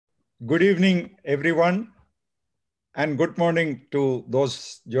Good evening, everyone, and good morning to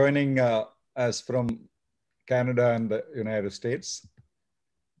those joining us from Canada and the United States.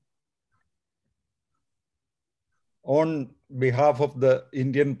 On behalf of the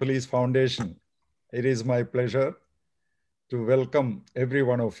Indian Police Foundation, it is my pleasure to welcome every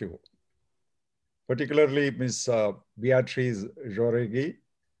one of you, particularly Ms. Beatrice Jauregui,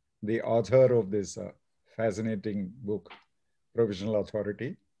 the author of this fascinating book, Provisional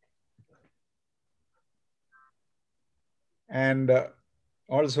Authority. And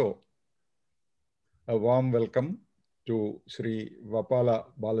also a warm welcome to Sri Vappala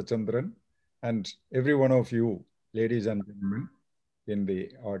Balachandran and every one of you, ladies and gentlemen, in the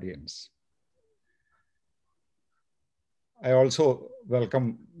audience. I also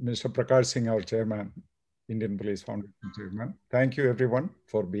welcome Mr. Prakash Singh, our chairman, Indian Police Foundation chairman. Thank you everyone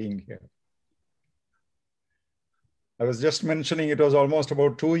for being here. I was just mentioning it was almost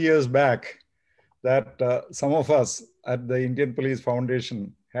about 2 years back that some of us at the Indian Police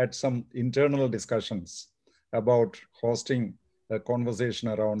Foundation had some internal discussions about hosting a conversation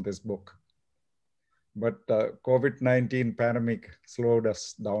around this book. But COVID-19 pandemic slowed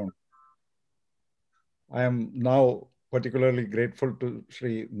us down. I am now particularly grateful to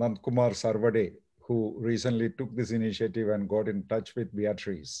Sri Nandkumar Sarvade, who recently took this initiative and got in touch with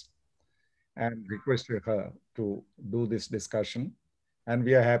Beatrice and requested her to do this discussion. And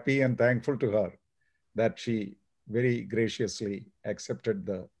we are happy and thankful to her that she very graciously accepted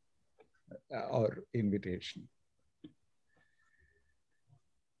our invitation.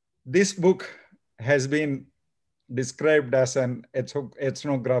 This book has been described as an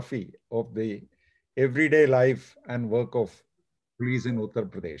ethnography of the everyday life and work of police in Uttar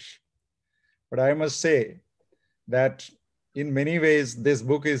Pradesh. But I must say that in many ways, this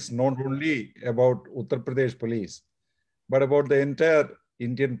book is not only about Uttar Pradesh police, but about the entire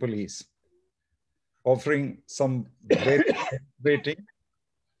Indian police, offering some very motivating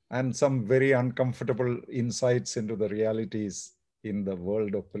and some very uncomfortable insights into the realities in the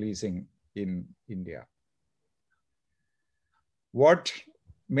world of policing in India. What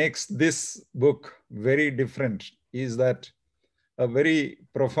makes this book very different is that a very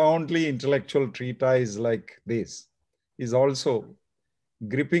profoundly intellectual treatise like this is also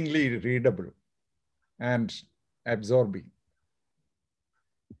grippingly readable and absorbing.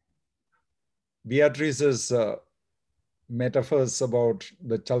 Beatrice's metaphors about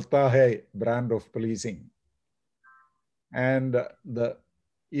the Chalta Hai brand of policing and the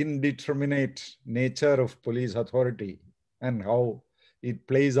indeterminate nature of police authority and how it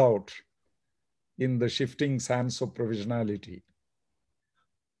plays out in the shifting sands of provisionality.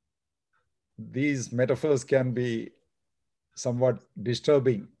 These metaphors can be somewhat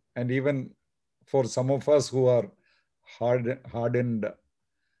disturbing, and even for some of us who are hardened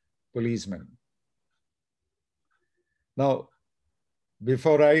policemen. Now,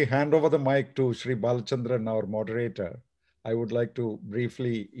 before I hand over the mic to Sri Balachandran, our moderator, I would like to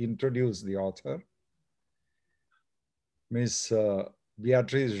briefly introduce the author. Ms.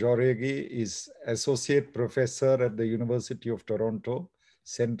 Beatrice Jauregui is Associate Professor at the University of Toronto,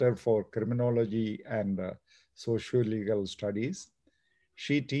 Center for Criminology and Sociolegal Studies.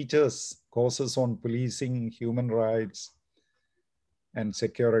 She teaches courses on policing, human rights and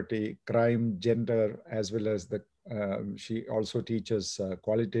security, crime, gender, as well as she also teaches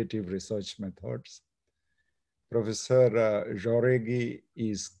qualitative research methods. Professor Jauregui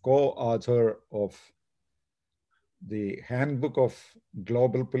is co-author of the Handbook of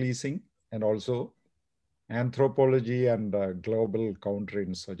Global Policing and also Anthropology and Global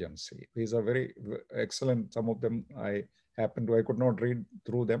Counterinsurgency. These are very excellent. Some of them I could not read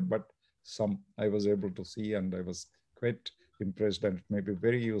through them, but some I was able to see and I was quite impressed, and it may be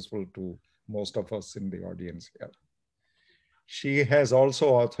very useful to most of us in the audience here. She has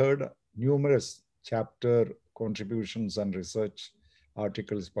also authored numerous chapter contributions and research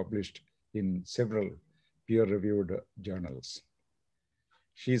articles published in several peer-reviewed journals.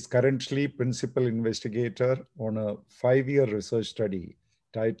 She is currently principal investigator on a 5-year research study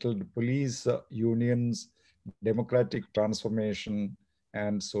titled Police Unions, Democratic Transformation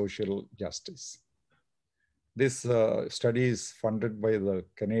and Social Justice. This study is funded by the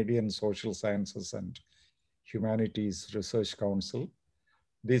Canadian Social Sciences and Humanities Research Council.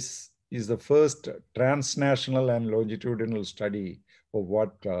 This is the first transnational and longitudinal study of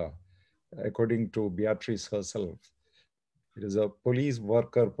what, according to Beatrice herself, it is a police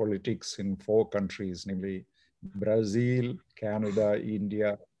worker politics in 4 countries, namely Brazil, Canada,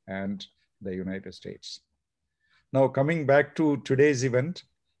 India, and the United States. Now, coming back to today's event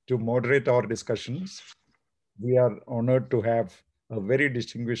to moderate our discussions, we are honored to have a very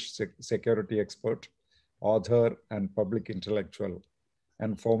distinguished security expert, author, and public intellectual,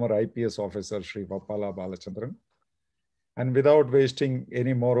 and former IPS officer, Sri Vappala Balachandran. And without wasting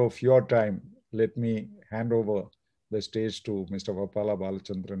any more of your time, let me hand over the stage to Mr. Vappala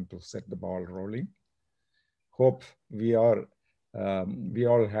Balachandran to set the ball rolling. Hope we all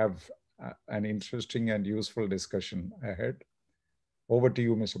have an interesting and useful discussion ahead. Over to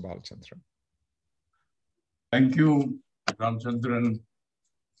you, Mr. Balachandran. Thank you, Ramachandran.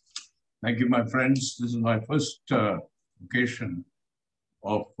 Thank you, my friends. This is my first occasion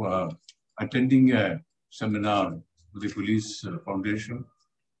of attending a seminar with the Police Foundation.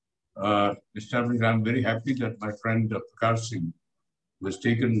 I'm very happy that my friend Prakash Singh, who has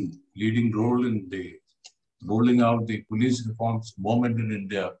taken leading role in the rolling out the police reforms movement in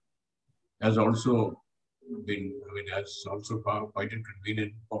India, has also been, has also found quite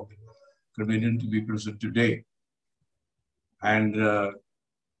convenient to be present today. And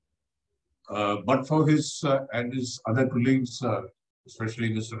but for his and his other colleagues, especially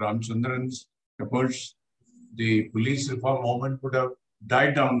Mr. Ramachandran's efforts, the police reform movement would have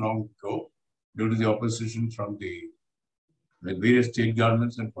died down long ago due to the opposition from the various state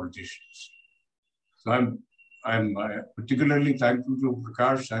governments and politicians. So I'm particularly thankful to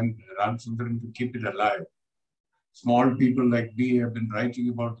Prakash and Ramachandran to keep it alive. Small people like me have been writing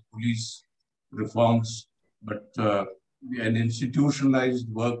about the police reforms, but an institutionalized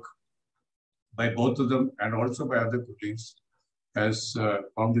work by both of them and also by other colleagues has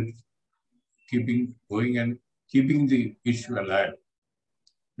found it keeping going and keeping the issue alive.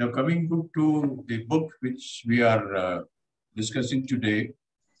 Now, coming to the book which we are discussing today,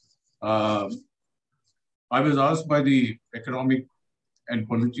 I was asked by the Economic and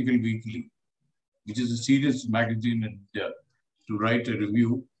Political Weekly, which is a serious magazine in India, to write a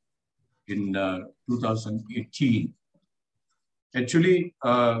review in 2018. Actually,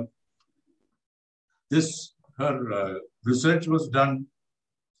 her research was done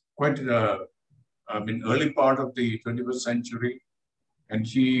quite early part of the 21st century, and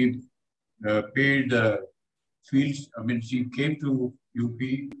she paid fields. She came to UP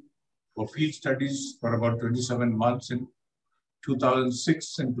for field studies for about 27 months in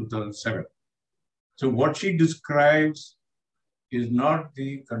 2006 and 2007. So what she describes is not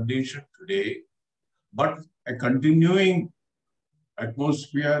the condition today, but a continuing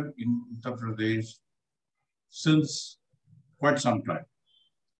atmosphere in Uttar Pradesh since quite some time.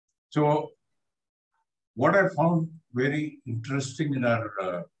 So what I found very interesting in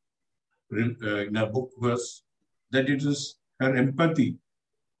our book was that it is her empathy.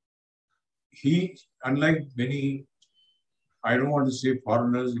 He, unlike many, I don't want to say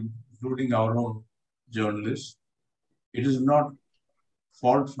foreigners, including our own journalists, it is not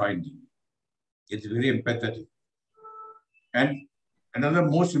fault-finding. It's very empathetic. And another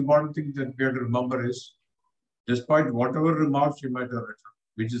most important thing that we have to remember is, despite whatever remarks you might have written,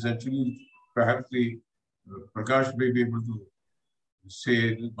 which is actually perhaps the Prakash may be able to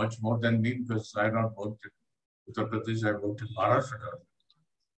say much more than me because I have not worked in Uttar Pradesh, I worked in Maharashtra.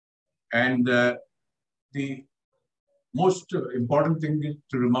 And the most important thing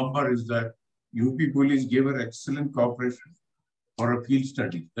to remember is that UP police gave her excellent cooperation for a field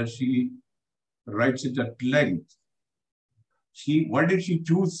study, that she writes it at length. Why did she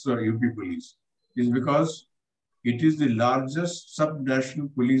choose UP police? Is because it is the largest sub-national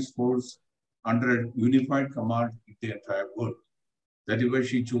police force under a unified command in the entire world. That is why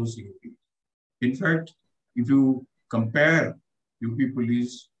she chose UP. In fact, if you compare UP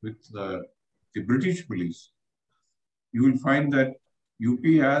police with the British police, you will find that UP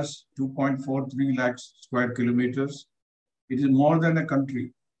has 2.43 lakhs square kilometers. It is more than a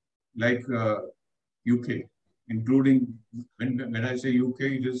country like UK, including, when I say UK,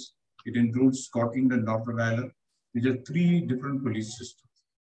 it includes Scotland and Northern Ireland, which are 3 different police systems.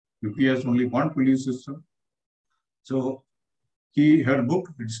 UP has only one police system. So her book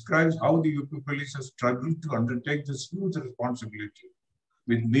describes how the UP police has struggled to undertake this huge responsibility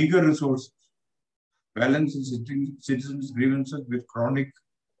with meager resources, balancing citizens' grievances with chronic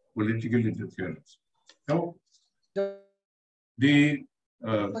political interference. So the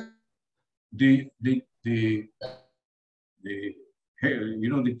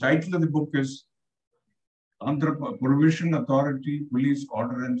title of the book is Provisional Authority, Police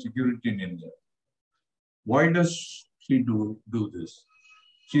Order and Security in India. Why does she do this?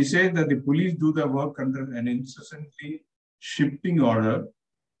 She says that the police do their work under an incessantly shifting order.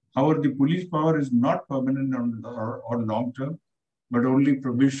 However, the police power is not permanent or long term, but only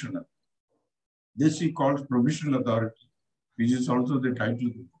provisional. This she calls Provisional Authority, which is also the title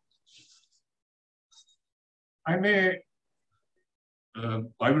of the book. I may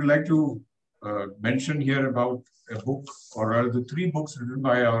I would like to mention here about a book, or rather 3 books written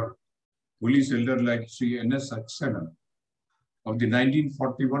by our police elder like Sri N.S. Saxena of the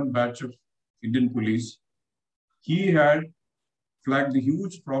 1941 batch of Indian police. He had flagged the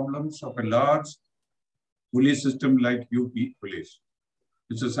huge problems of a large police system like UP police.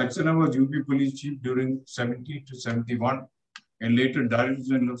 Mr. Saxena was UP police chief during 70 to 71 and later Director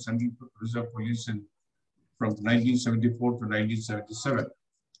General of Central Reserve Police from 1974 to 1977.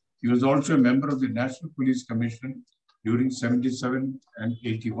 He was also a member of the National Police Commission during 77 and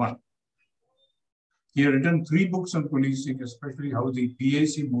 81. He had written 3 books on policing, especially how the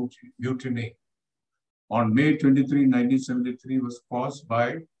PAC mutiny on May 23, 1973 was caused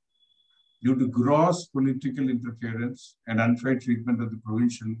due to gross political interference and unfair treatment of the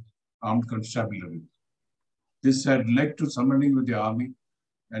provincial armed constabulary. This had led to summoning of the army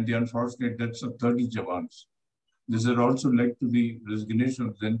and the unfortunate deaths of 30 Jawans. This had also led to the resignation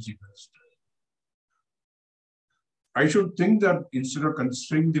of then Chief Minister. I should think that instead of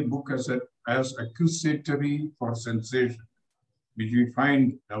considering the book as accusatory for sensation, which we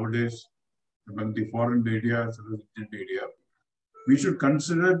find nowadays among the foreign media as well as Indian media, we should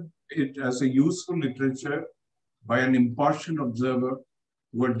consider it as a useful literature by an impartial observer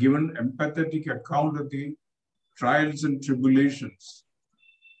who had given empathetic account of the trials and tribulations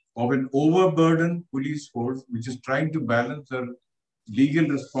of an overburdened police force which is trying to balance their legal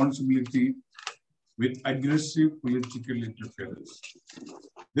responsibility with aggressive political interference.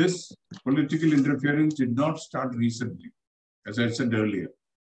 This political interference did not start recently, as I said earlier.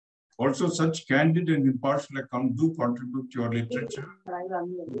 Also, such candid and impartial account do contribute to your literature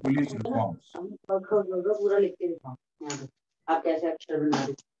of police reforms.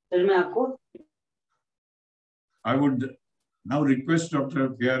 I would now request Dr.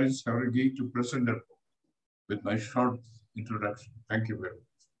 Beatrice Jauregui to present her book with my short introduction. Thank you very much.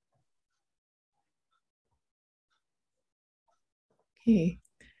 Okay.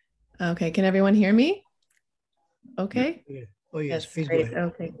 Okay, can everyone hear me? Okay. Yeah. Oh yes, please great. go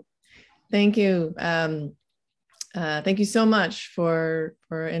ahead. Okay. Thank you. Thank you so much for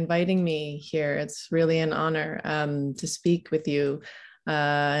inviting me here. It's really an honor to speak with you.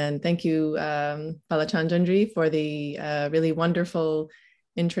 And thank you, Balachandran, for the really wonderful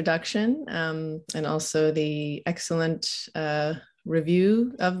introduction and also the excellent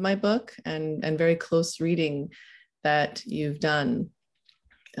review of my book and very close reading that you've done.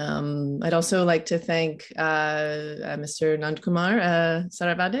 I'd also like to thank Mr. Nandkumar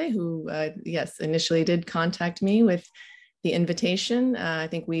Saravade, who, yes, initially did contact me with the invitation. I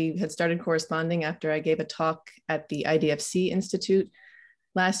think we had started corresponding after I gave a talk at the IDFC Institute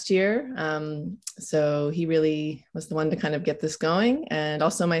last year. So he really was the one to kind of get this going. And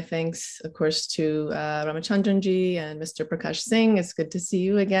also my thanks, of course, to N.Ramachandran and Mr. Prakash Singh. It's good to see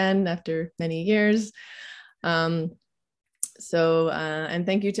you again after many years. And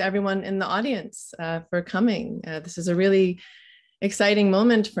thank you to everyone in the audience for coming. This is a really exciting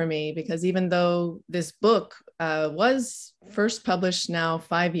moment for me because even though this book was first published now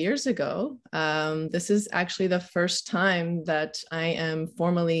 5 years ago, this is actually the first time that I am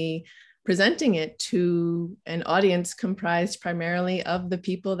formally presenting it to an audience comprised primarily of the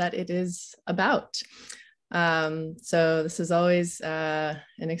people that it is about. So this is always an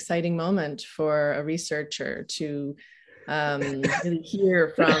exciting moment for a researcher to really hear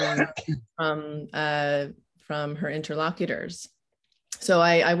from her interlocutors. So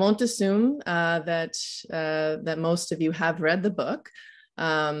I won't assume that most of you have read the book.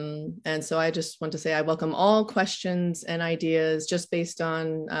 And so I just want to say I welcome all questions and ideas just based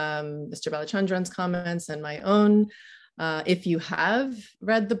on Mr. Balachandran's comments and my own. If you have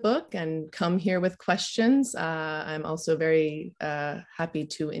read the book and come here with questions, I'm also very happy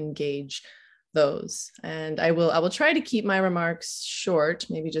to engage those. And I will try to keep my remarks short,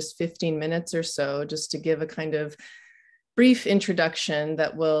 maybe just 15 minutes or so, just to give a kind of brief introduction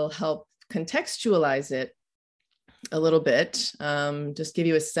that will help contextualize it a little bit, just give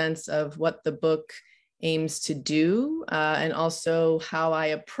you a sense of what the book aims to do, and also how I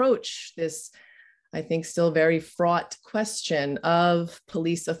approach this, I think, still very fraught question of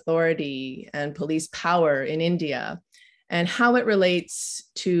police authority and police power in India, and how it relates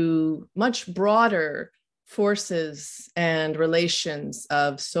to much broader forces and relations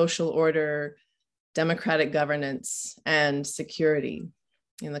of social order, democratic governance, and security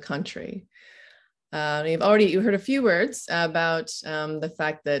in the country. You heard a few words about the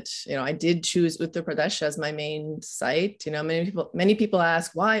fact that, I did choose Uttar Pradesh as my main site. Many people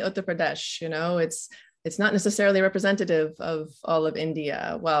ask, why Uttar Pradesh? It's not necessarily representative of all of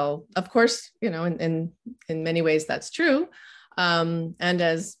India. Well, of course, in many ways that's true. And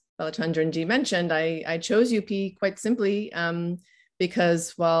as Balachandran ji mentioned, I chose UP quite simply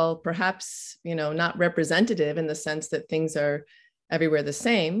because while perhaps, not representative in the sense that things are everywhere the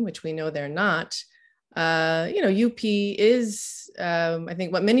same, which we know they're not, UP is, I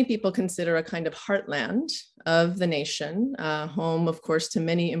think, what many people consider a kind of heartland of the nation, home, of course, to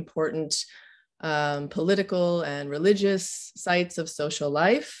many important political and religious sites of social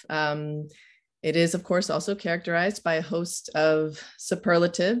life. It is, of course, also characterized by a host of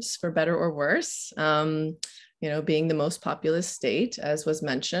superlatives, for better or worse, being the most populous state, as was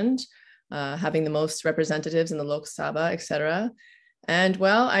mentioned, having the most representatives in the Lok Sabha, et cetera. And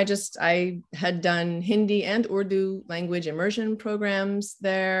well, I had done Hindi and Urdu language immersion programs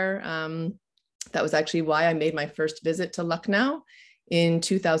there. That was actually why I made my first visit to Lucknow in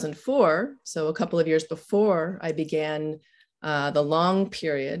 2004. So a couple of years before I began the long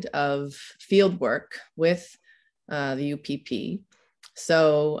period of field work with the UPP.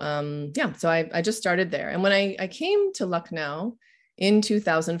 So so I just started there. And when I came to Lucknow in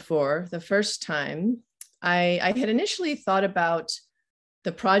 2004, the first time, I had initially thought about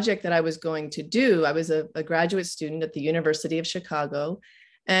the project that I was going to do. I was a graduate student at the University of Chicago.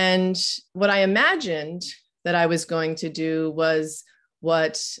 And what I imagined that I was going to do was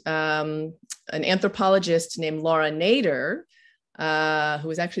what an anthropologist named Laura Nader, who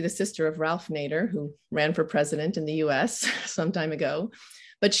was actually the sister of Ralph Nader, who ran for president in the US some time ago.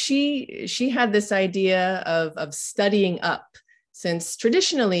 But she had this idea of studying up, since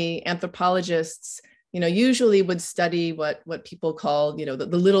traditionally anthropologists usually would study what people call, the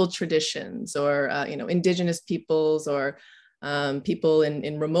little traditions, or, indigenous peoples, or people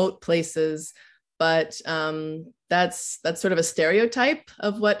in remote places. But that's sort of a stereotype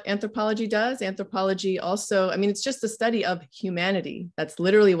of what anthropology does. Anthropology also, it's just the study of humanity. That's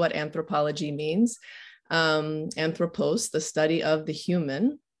literally what anthropology means. Anthropos, the study of the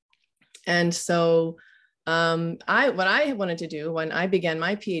human. And so what I wanted to do when I began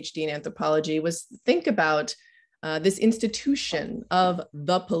my PhD in anthropology was think about this institution of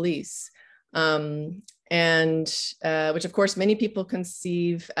the police, and which of course many people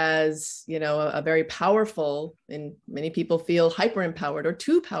conceive as, a very powerful, and many people feel hyper empowered or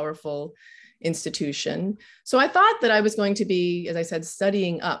too powerful institution. So I thought that I was going to be, as I said,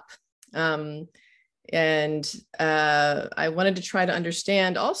 studying up. And I wanted to try to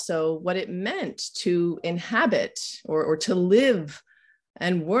understand also what it meant to inhabit or to live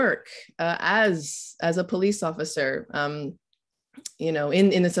and work as a police officer,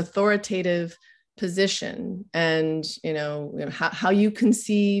 in this authoritative position, and how you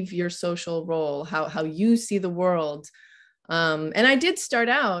conceive your social role, how you see the world. And I did start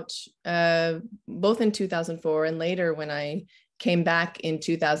out both in 2004 and later when I came back in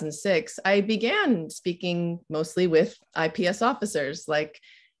 2006, I began speaking mostly with IPS officers like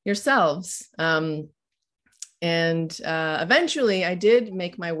yourselves. And eventually I did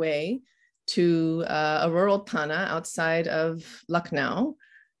make my way to a rural Thana outside of Lucknow,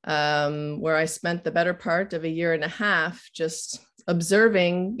 where I spent the better part of a year and a half just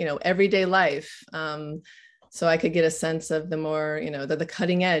observing, everyday life. So I could get a sense of the more, the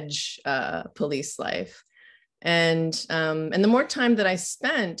cutting edge police life. And the more time that I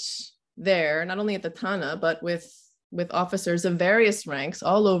spent there, not only at the Thana, but with officers of various ranks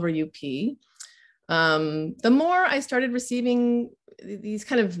all over UP, the more I started receiving these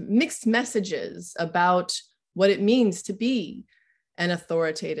kind of mixed messages about what it means to be an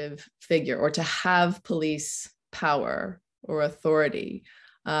authoritative figure or to have police power or authority.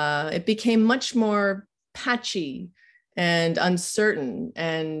 It became much more patchy and uncertain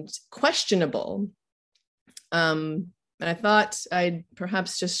and questionable. And I thought I'd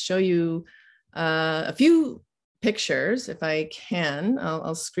perhaps just show you a few pictures, if I can.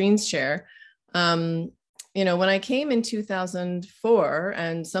 I'll screen share. When I came in 2004,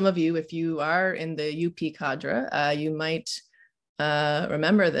 and some of you, if you are in the UP cadre, you might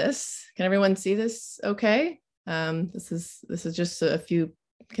remember this. Can everyone see this okay? This is just a few.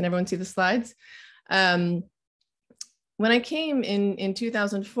 Can everyone see the slides? When I came in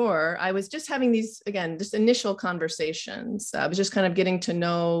 2004, I was just having these, again, just initial conversations. I was just kind of getting to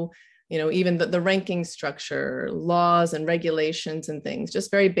know, even the ranking structure, laws and regulations and things,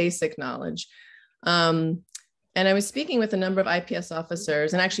 just very basic knowledge. And I was speaking with a number of IPS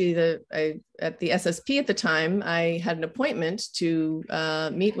officers, and actually at the SSP at the time, I had an appointment to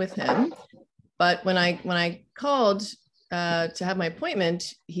meet with him. But when I called to have my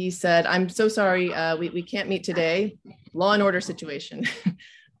appointment, he said, "I'm so sorry, we can't meet today. Law and order situation."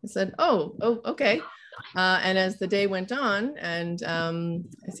 I said, oh, okay. And as the day went on, and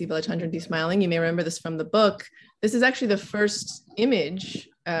I see Balachandran smiling, you may remember this from the book, this is actually the first image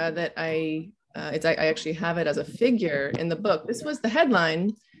that I actually have it as a figure in the book. This was the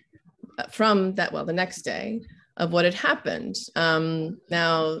headline from that, well, the next day of what had happened.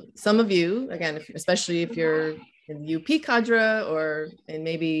 Now, some of you, again, especially if you're in the UP cadre or in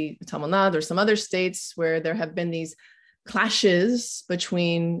maybe Tamil Nadu or some other states where there have been these clashes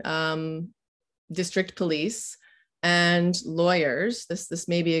between district police and lawyers, this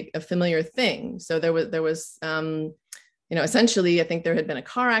may be a familiar thing. So there was essentially, I think there had been a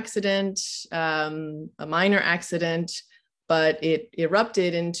car accident, a minor accident, but it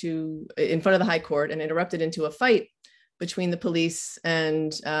erupted in front of the High Court, and it erupted into a fight between the police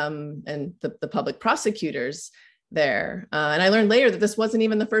and the public prosecutors there. And I learned later that this wasn't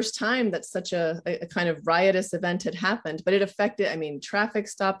even the first time that such a kind of riotous event had happened, but it affected, traffic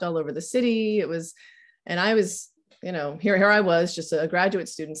stopped all over the city. And I was, here I was, just a graduate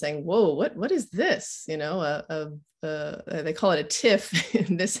student saying, whoa, what is this? They call it a tiff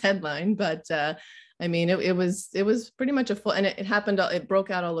in this headline, but it was pretty much a full, and it happened, it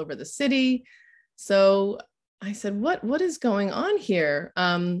broke out all over the city. So I said, what is going on here?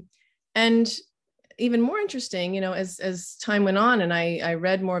 And even more interesting, as time went on and I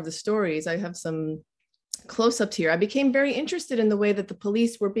read more of the stories, I have some close-ups here. I became very interested in the way that the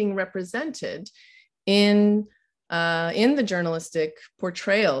police were being represented in the journalistic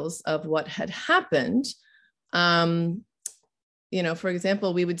portrayals of what had happened. For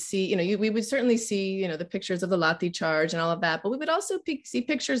example, we would see, we would certainly see, the pictures of the Lati charge and all of that, but we would also see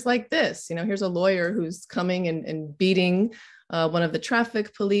pictures like this. Here's a lawyer who's coming and beating one of the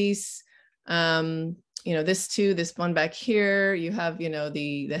traffic police. This one back here, you have,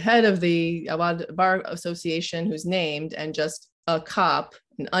 the head of the Awad Bar Association who's named, and just a cop,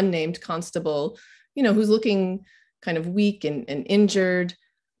 an unnamed constable, who's looking kind of weak and injured.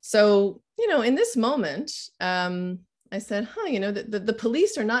 So, in this moment, I said, the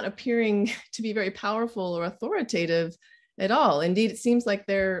police are not appearing to be very powerful or authoritative at all. Indeed, it seems like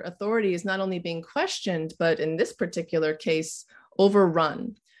their authority is not only being questioned, but in this particular case,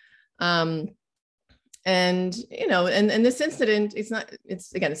 overrun. And this incident,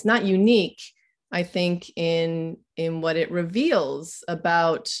 it's not unique, I think, in what it reveals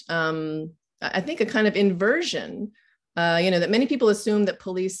about, I think, a kind of inversion, that many people assume that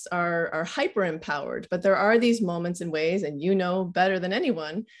police are hyper empowered, but there are these moments and ways, and better than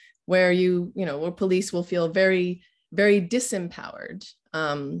anyone, where where police will feel very, very disempowered.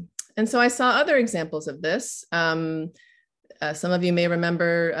 And so I saw other examples of this. Some of you may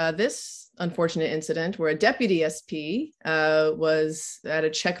remember this unfortunate incident where a deputy SP was at a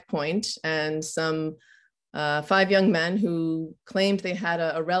checkpoint, and some 5 young men who claimed they had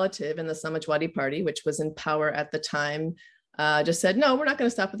a relative in the Samajwadi Party, which was in power at the time, just said, no, we're not going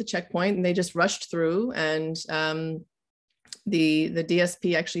to stop at the checkpoint. And they just rushed through, and the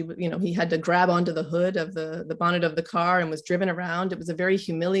DSP actually, he had to grab onto the hood of the bonnet of the car and was driven around. It was a very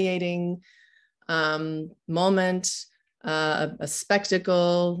humiliating moment. A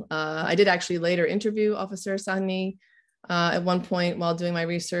spectacle. I did actually later interview Officer Sahni at one point while doing my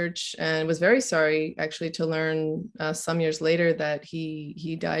research, and was very sorry actually to learn some years later that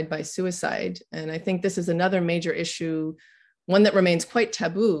he died by suicide. And I think this is another major issue, one that remains quite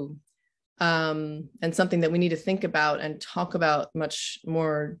taboo, and something that we need to think about and talk about much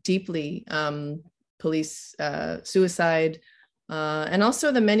more deeply. Police suicide, and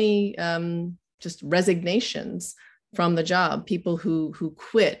also the many just resignations from the job, people who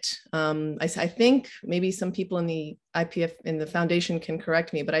quit. I think maybe some people in the IPF, in the foundation, can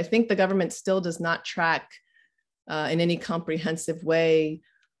correct me, but I think the government still does not track in any comprehensive way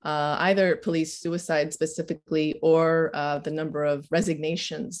either police suicide specifically or the number of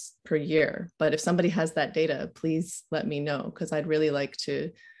resignations per year. But if somebody has that data, please let me know, because I'd really like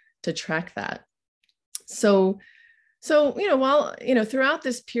to track that. So while, throughout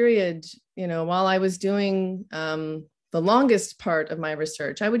this period, while I was doing the longest part of my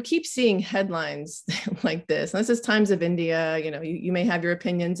research, I would keep seeing headlines like this. And this is Times of India. You may have your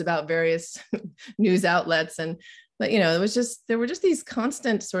opinions about various news outlets, but there were just these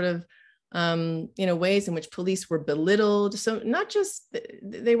constant sort of ways in which police were belittled. So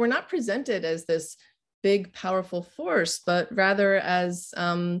they were not presented as this big, powerful force, but rather as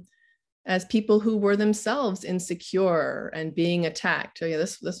people who were themselves insecure and being attacked. So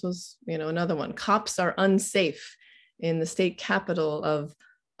this was, another one. Cops are unsafe in the state capital of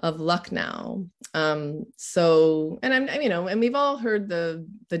Lucknow. And we've all heard the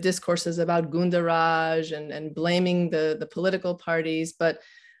discourses about Gundaraj and blaming the political parties. But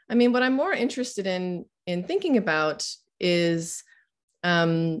what I'm more interested in thinking about is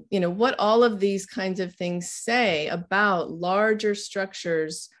what all of these kinds of things say about larger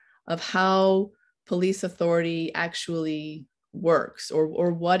structures of how police authority actually works,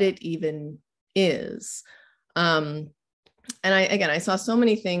 or what it even is. And I saw so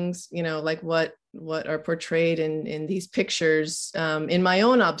many things, like what are portrayed in these pictures, in my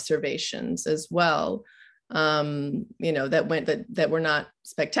own observations as well, that were not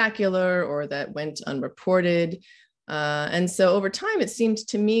spectacular or that went unreported. And so over time, it seemed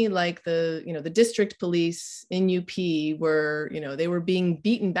to me like the district police in UP were, they were being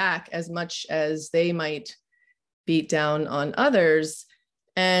beaten back as much as they might beat down on others.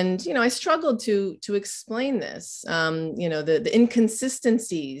 And, I struggled to explain this, the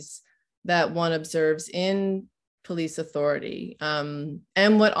inconsistencies that one observes in police authority, and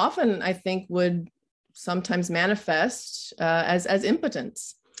what often I think would sometimes manifest as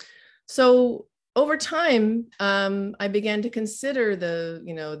impotence. So over time, I began to consider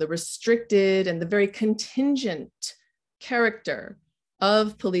the restricted and the very contingent character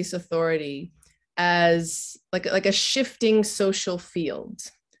of police authority as like a shifting social field.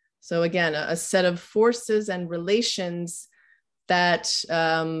 So again, a set of forces and relations that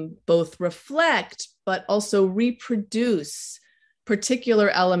both reflect but also reproduce particular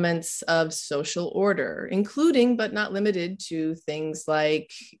elements of social order, including but not limited to things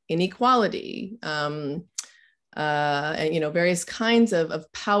like inequality, and various kinds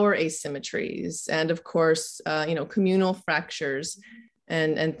of power asymmetries, and of course, communal fractures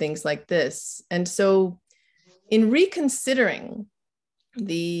and things like this. And so, in reconsidering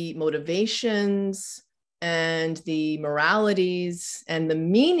the motivations and the moralities and the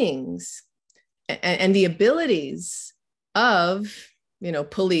meanings and the abilities of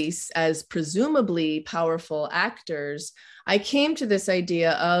police as presumably powerful actors, I came to this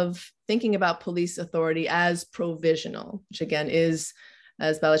idea of thinking about police authority as provisional, which again is,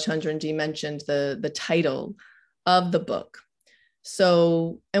 as Balachandran ji mentioned, the title of the book.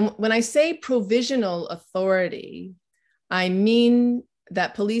 So, and when I say provisional authority, I mean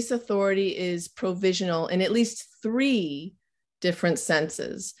that police authority is provisional in at least three different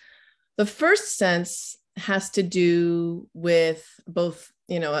senses. The first sense has to do with both,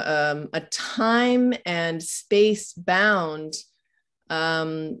 a time and space bound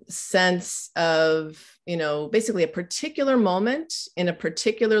sense of, basically a particular moment in a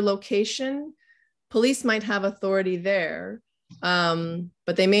particular location. Police might have authority there,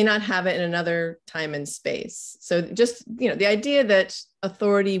 but they may not have it in another time and space. So just, the idea that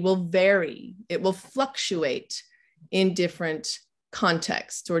authority will vary, it will fluctuate in different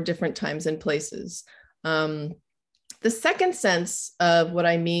contexts or different times and places. The second sense of what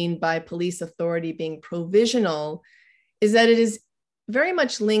I mean by police authority being provisional is that it is very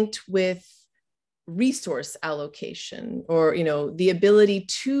much linked with resource allocation, or, the ability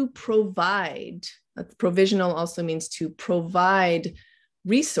to provide. Provisional also means to provide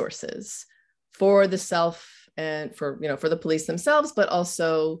resources for the self and for the police themselves, but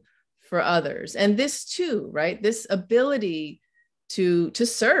also for others. And this too, right? This ability to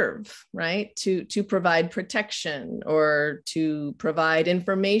serve, right? To provide protection or to provide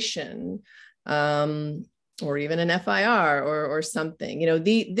information, or even an FIR or something.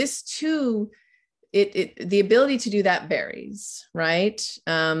 This too, the ability to do that varies, right?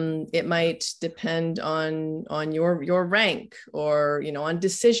 It might depend on your rank, or on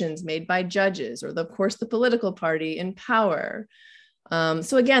decisions made by judges, or of course the political party in power.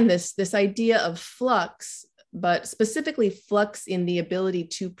 So again, this idea of flux, but specifically flux in the ability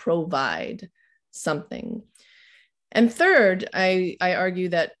to provide something. And third, I argue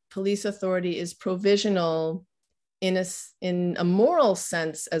that police authority is provisional in a moral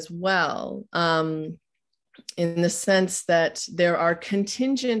sense as well, in the sense that there are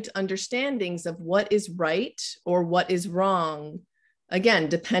contingent understandings of what is right or what is wrong, again,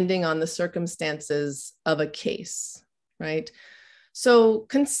 depending on the circumstances of a case, right? So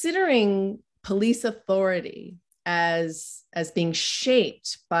considering police authority as being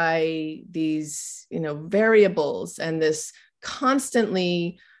shaped by these, variables and this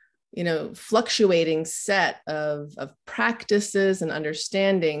constantly, fluctuating set of practices and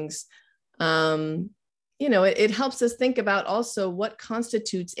understandings, it helps us think about also what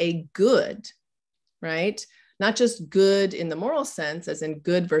constitutes a good, right? Not just good in the moral sense, as in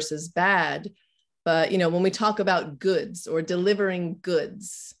good versus bad, but, when we talk about goods or delivering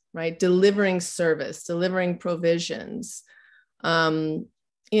goods, right? Delivering service, delivering provisions, we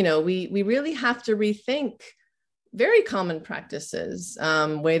really have to rethink very common practices,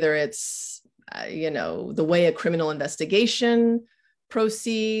 whether it's, the way a criminal investigation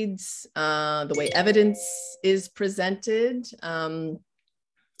proceeds, the way evidence is presented,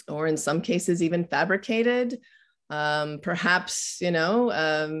 or in some cases even fabricated. Perhaps,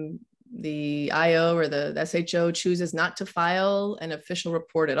 the IO or the SHO chooses not to file an official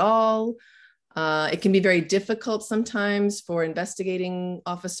report at all. It can be very difficult sometimes for investigating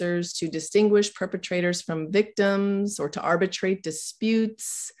officers to distinguish perpetrators from victims or to arbitrate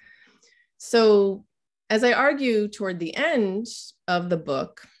disputes. So, as I argue toward the end of the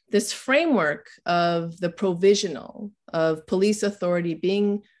book, this framework of the provisional, of police authority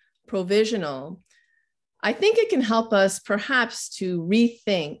being provisional, I think it can help us perhaps to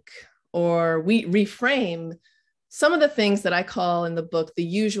rethink or reframe some of the things that I call in the book the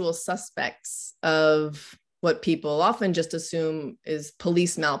usual suspects of what people often just assume is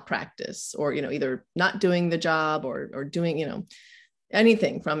police malpractice, or either not doing the job or doing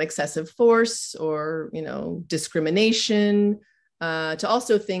anything from excessive force or discrimination, to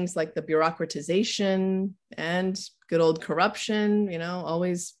also things like the bureaucratization and good old corruption,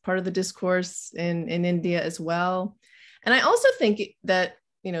 always part of the discourse in India as well. And I also think that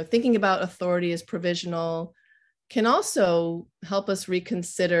thinking about authority as provisional can also help us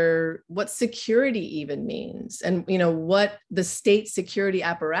reconsider what security even means, and what the state security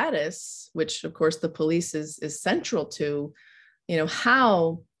apparatus, which of course the police is central to,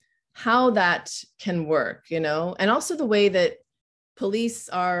 how that can work, and also the way that police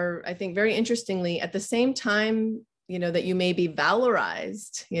are, I think, very interestingly, at the same time, that you may be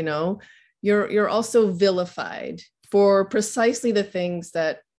valorized, you're also vilified for precisely the things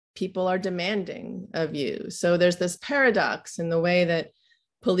that people are demanding of you. So there's this paradox in the way that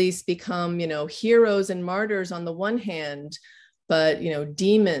police become, heroes and martyrs on the one hand, but,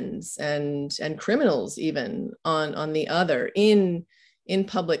 demons and criminals even on the other in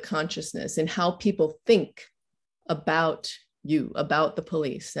public consciousness, and how people think about you, about the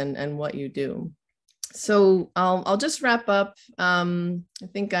police and what you do. So I'll just wrap up. I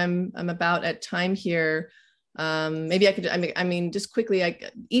think I'm about at time here. Maybe I could, just quickly,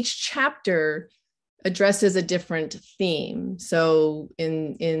 each chapter addresses a different theme. So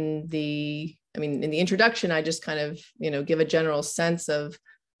in the introduction, I just kind of, give a general sense of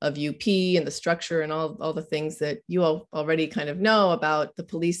UP and the structure and all the things that you all already kind of know about the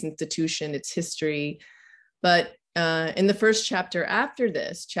police institution, its history. But in the first chapter after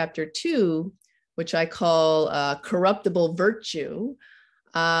this, chapter 2, which I call corruptible virtue,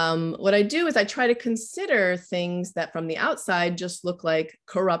 what I do is I try to consider things that from the outside just look like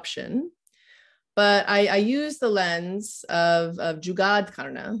corruption, but I use the lens of jugad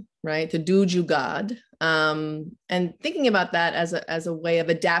karna, right? To do jugad, and thinking about that as a way of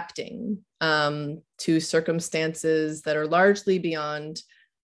adapting to circumstances that are largely beyond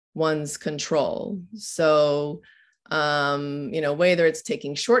one's control. So, whether it's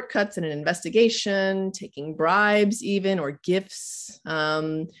taking shortcuts in an investigation, taking bribes even, or gifts,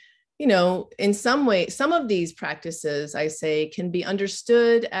 in some way, some of these practices, I say, can be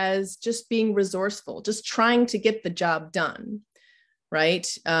understood as just being resourceful, just trying to get the job done, right?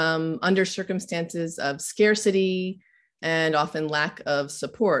 Under circumstances of scarcity and often lack of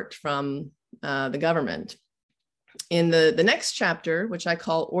support from the government. In the next chapter, which I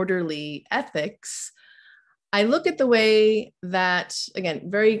call orderly ethics, I look at the way that,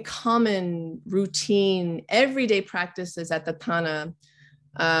 again, very common, routine, everyday practices at the Thana.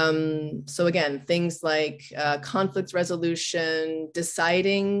 So again, things like conflict resolution,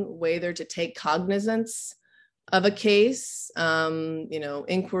 deciding whether to take cognizance of a case,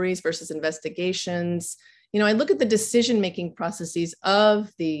 inquiries versus investigations. I look at the decision-making processes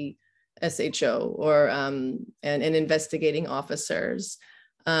of the SHO or and investigating officers,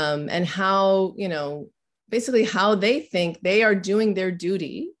 and how, basically how they think they are doing their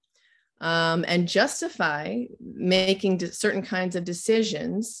duty, and justify making certain kinds of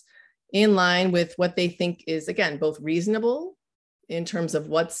decisions in line with what they think is, again, both reasonable in terms of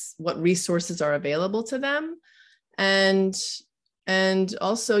what resources are available to them, and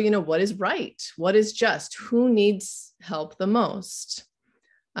also, what is right, what is just, who needs help the most.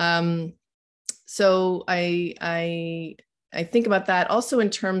 So I think about that also in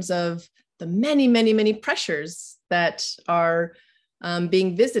terms of the many, many, many pressures that are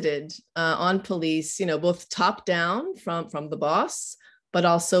being visited on police, both top down from the boss, but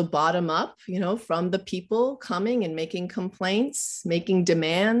also bottom up, from the people coming and making complaints, making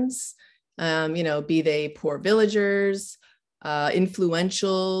demands, be they poor villagers,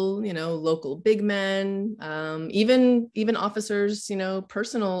 influential, local big men, even officers,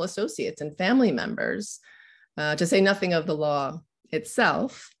 personal associates and family members, to say nothing of the law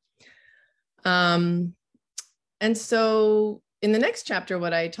itself. And so in the next chapter,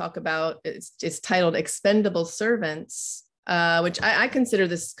 what I talk about is titled Expendable Servants. which I consider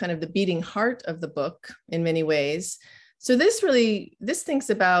this kind of the beating heart of the book in many ways. So this thinks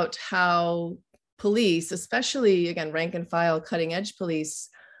about how police, especially, again, rank and file, cutting edge police,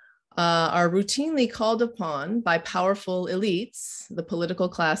 are routinely called upon by powerful elites, the political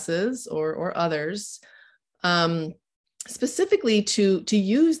classes or others, specifically to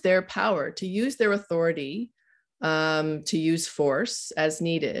use their power, to use their authority, to use force as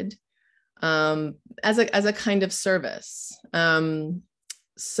needed, as a kind of service.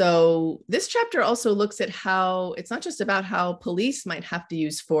 So this chapter also looks at how it's not just about how police might have to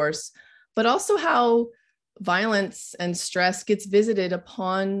use force, but also how violence and stress gets visited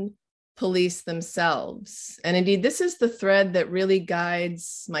upon police themselves. And indeed, this is the thread that really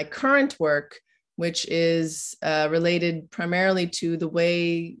guides my current work, which is related primarily to the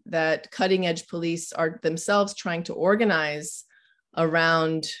way that cutting edge police are themselves trying to organize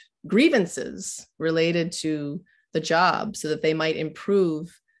around grievances related to the job so that they might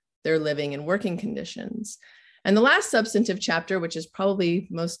improve their living and working conditions. And the last substantive chapter, which is probably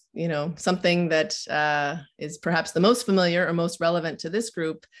most, something that is perhaps the most familiar or most relevant to this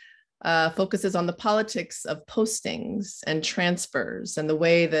group, focuses on the politics of postings and transfers and the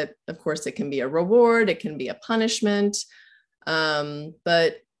way that, of course, it can be a reward, it can be a punishment.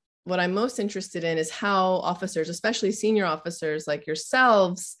 But what I'm most interested in is how officers, especially senior officers like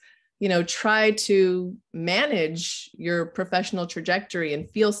yourselves, try to manage your professional trajectory and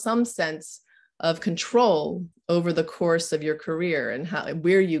feel some sense of control over the course of your career and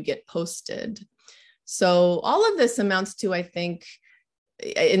where you get posted. So all of this amounts to, I think,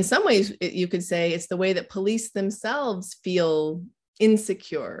 in some ways, you could say it's the way that police themselves feel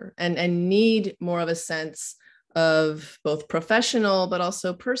insecure and need more of a sense of both professional, but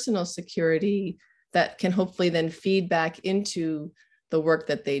also personal security that can hopefully then feed back into the work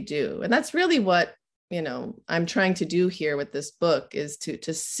that they do. And that's really what, I'm trying to do here with this book, is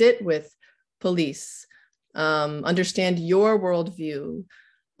to sit with police, understand your worldview,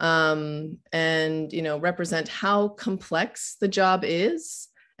 and represent how complex the job is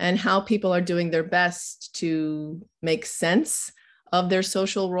and how people are doing their best to make sense of their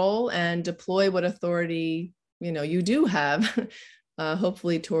social role and deploy what authority you do have,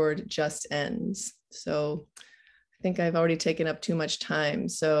 hopefully toward just ends. So I think I've already taken up too much time.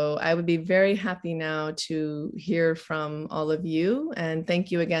 So I would be very happy now to hear from all of you. And thank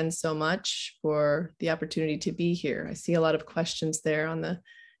you again so much for the opportunity to be here. I see a lot of questions there on the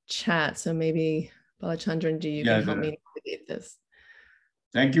chat. So maybe Balachandran, you can help me navigate this.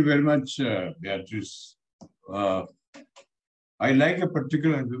 Thank you very much, Beatrice. I like a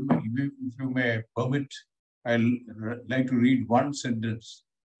particular, if you may permit, I'd like to read one sentence,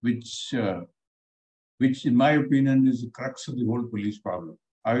 which in my opinion is the crux of the whole police problem.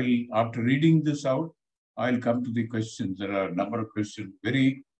 After reading this out, I'll come to the questions. There are a number of questions,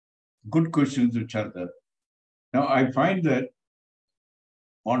 very good questions which are there. Now, I find that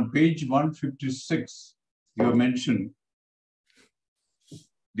on page 156, you have mentioned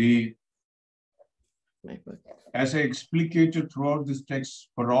as I explicated throughout this text,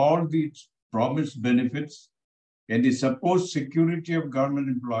 for all the promised benefits and the supposed security of government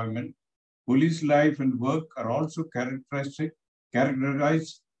employment, police life and work are also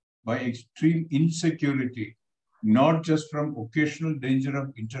characterized by extreme insecurity, not just from occasional danger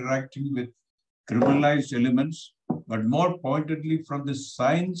of interacting with criminalized elements, but more pointedly from the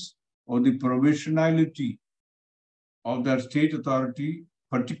signs of the provisionality of their state authority,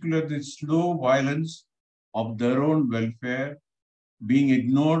 particularly the slow violence of their own welfare being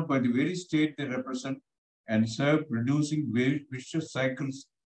ignored by the very state they represent and serve, producing very vicious cycles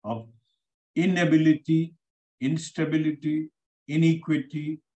of inability, instability,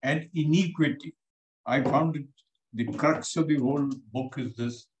 inequity, and inequity. I found it, the crux of the whole book is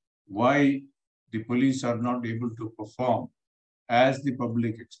this: why the police are not able to perform as the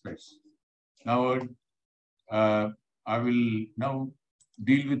public expects. Now, I will now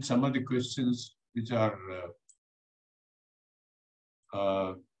deal with some of the questions which are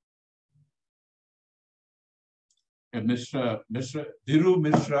Mr. Dhiru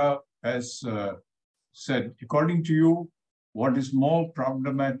Mishra has said, according to you, what is more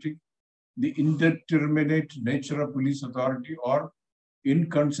problematic, the indeterminate nature of police authority or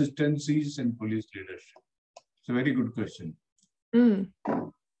inconsistencies in police leadership? It's a very good question.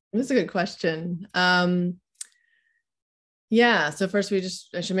 That's a good question. Yeah, so first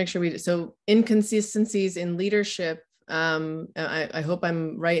I should make sure so inconsistencies in leadership, I hope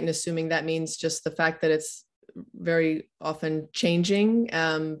I'm right in assuming that means just the fact that it's very often changing,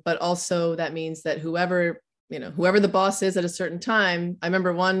 but also that means that whoever the boss is at a certain time. I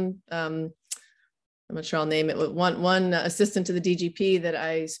remember one I'm not sure I'll name it. One assistant to the DGP that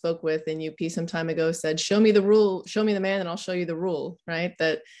I spoke with in UP some time ago said, show me the rule, show me the man and I'll show you the rule, right?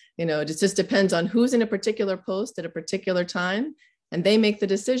 That, it just depends on who's in a particular post at a particular time and they make the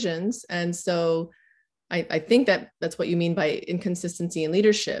decisions. And so I think that's what you mean by inconsistency in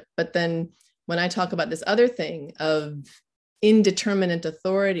leadership. But then when I talk about this other thing of indeterminate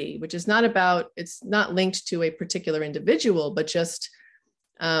authority, which is it's not linked to a particular individual, but just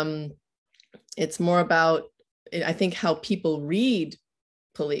it's more about, I think, how people read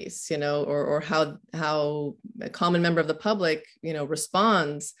police, or how a common member of the public,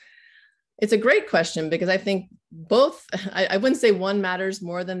 responds. It's a great question because I think both, I wouldn't say one matters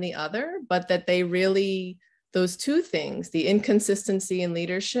more than the other, but that they really, those two things, the inconsistency in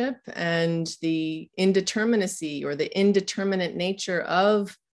leadership and the indeterminacy or the indeterminate nature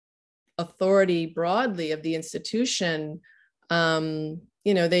of authority broadly of the institution,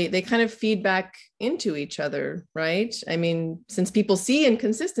 they kind of feed back into each other, right? I mean, since people see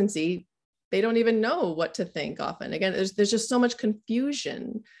inconsistency, they don't even know what to think often. Again, there's just so much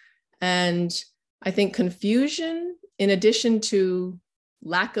confusion. And I think confusion, in addition to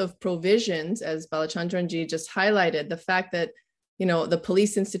lack of provisions, as Balachandran ji just highlighted, the fact that, the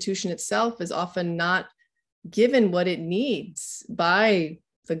police institution itself is often not given what it needs by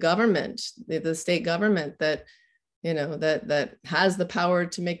the government, the state government that that has the power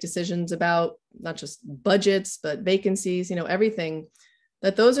to make decisions about not just budgets, but vacancies, everything,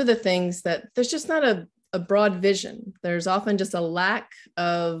 that those are the things that there's just not a broad vision. There's often just a lack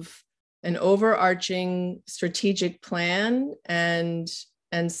of an overarching strategic plan and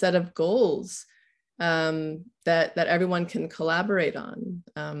set of goals that everyone can collaborate on.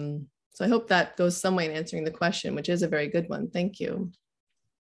 So I hope that goes some way in answering the question, which is a very good one. Thank you.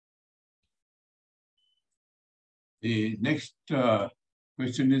 The next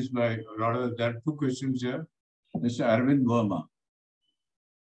question is there are two questions here. Mr. Arvind Verma.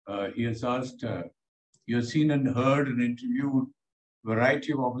 He has asked, you have seen and heard and interviewed a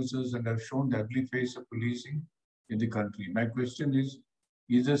variety of officers and have shown the ugly face of policing in the country. My question is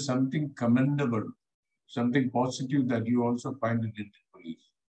there something commendable, something positive that you also find in Indian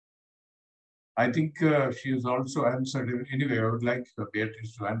police? I think she has also answered. Anyway, I would like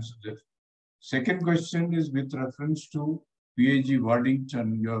Beatrice to answer this. Second question is with reference to P.A.G.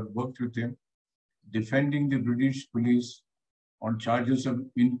 Waddington. You have worked with him, defending the British police on charges of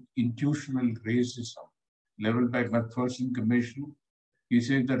institutional racism leveled by McPherson Commission. He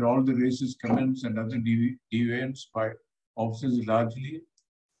said that all the racist comments and other deviants by officers largely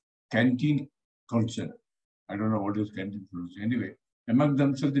canteen culture. I don't know what is canteen culture. Anyway, among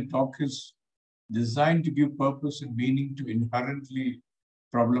themselves, the talk is designed to give purpose and meaning to inherently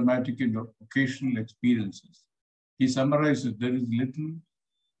problematic and occasional experiences. He summarizes there is little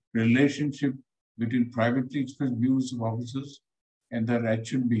relationship between privately expressed views of officers and their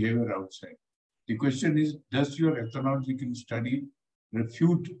actual behavior outside. The question is, does your ethnological study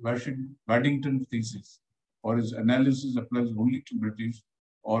refute Waddington's thesis, or his analysis applies only to British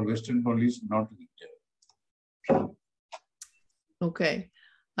or Western police, not to India? Okay.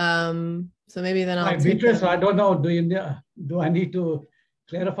 So maybe then I'll Beatrice, I don't know, do I need to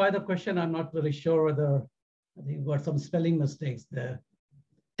clarify the question? I'm not very sure whether I think you've got some spelling mistakes there.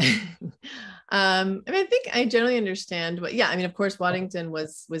 I think I generally understand of course, Waddington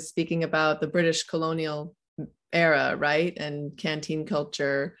was speaking about the British colonial era, right? And canteen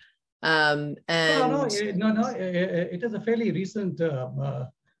culture. No, it is a fairly recent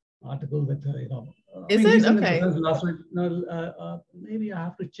article with, Is it? Okay. Last week. Maybe I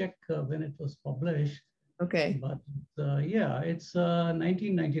have to check when it was published. Okay. But it's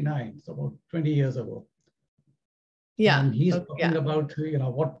 1999, so about 20 years ago. Yeah. And he's talking about,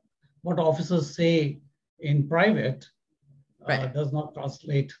 what officers say in private does not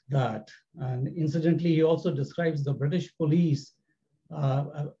translate that. And incidentally, he also describes the British police,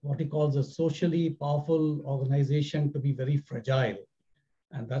 what he calls a socially powerful organization, to be very fragile.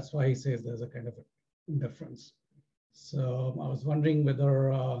 And that's why he says there's a kind of a difference. So I was wondering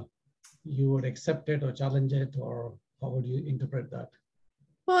whether you would accept it or challenge it, or how would you interpret that?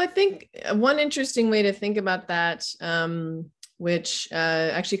 Well, I think one interesting way to think about that, which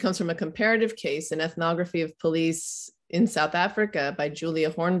actually comes from a comparative case, an ethnography of police in South Africa by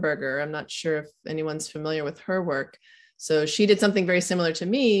Julia Hornberger. I'm not sure if anyone's familiar with her work. So she did something very similar to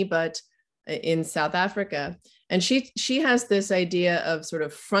me, but in South Africa. And she has this idea of sort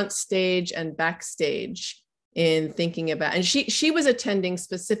of front stage and backstage in thinking about, and she was attending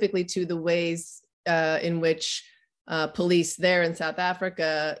specifically to the ways in which police there in South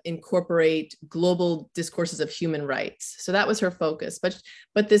Africa incorporate global discourses of human rights. So that was her focus.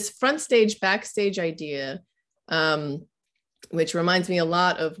 But this front stage, backstage idea, which reminds me a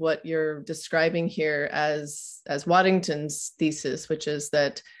lot of what you're describing here as Waddington's thesis, which is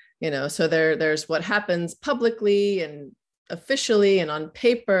that, so there's what happens publicly and officially and on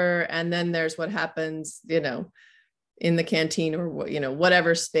paper, and then there's what happens, in the canteen or,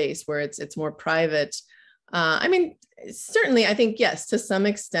 whatever space where it's more private. I mean, certainly, I think, yes, to some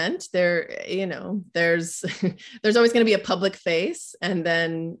extent, there's there's always going to be a public face and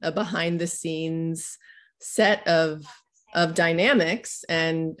then a behind the scenes set of dynamics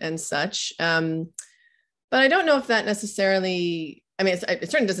and such. But I don't know if that necessarily, I mean, it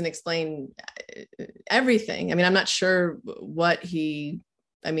certainly doesn't explain everything. I mean, I'm not sure what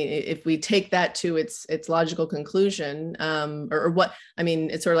if we take that to its logical conclusion, or what, I mean,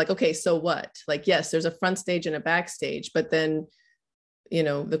 it's sort of like, okay, so what? Like, yes, there's a front stage and a backstage, but then,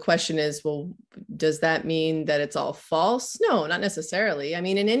 the question is, well, does that mean that it's all false? No, not necessarily. I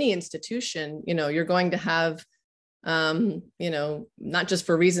mean, in any institution, you're going to have, not just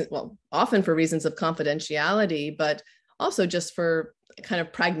for reasons, well, often for reasons of confidentiality, but also just for kind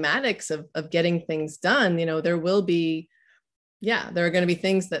of pragmatics of getting things done. There will be, there are going to be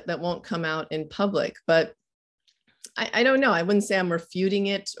things that won't come out in public, but I don't know. I wouldn't say I'm refuting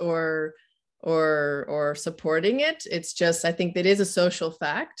it or supporting it. It's just, I think that is a social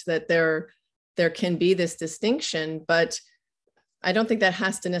fact that there can be this distinction, but I don't think that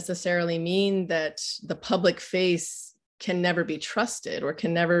has to necessarily mean that the public face can never be trusted or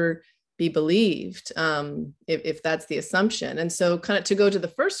can never be believed, if that's the assumption. And so kind of to go to the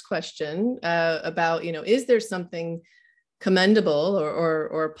first question about, is there something commendable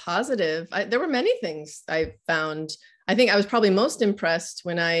or positive? There were many things I found. I think I was probably most impressed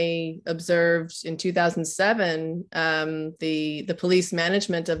when I observed in 2007 the police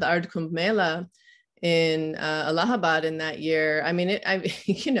management of the Ard Kumbh Mela in Allahabad in that year. I mean,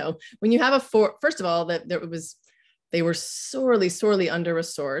 when you have first of all, that they were sorely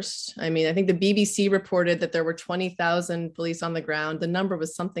under-resourced. I mean, I think the BBC reported that there were 20,000 police on the ground. The number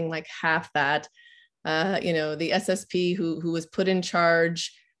was something like half that. The SSP who was put in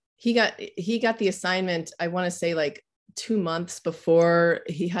charge, he got the assignment, I want to say like 2 months before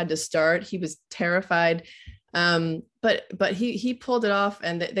he had to start. He was terrified. But he pulled it off,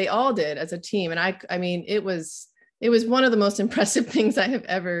 and they all did as a team. And I mean, it was one of the most impressive things I have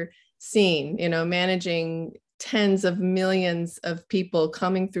ever seen, managing tens of millions of people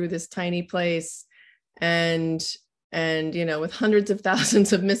coming through this tiny place, and with hundreds of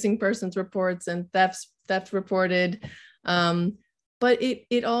thousands of missing persons reports and thefts reported. But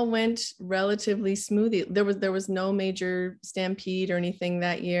it all went relatively smoothly. There was no major stampede or anything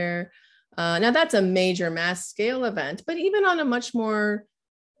that year. Now that's a major mass scale event, but even on a much more,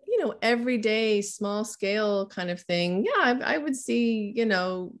 everyday small scale kind of thing, I would see,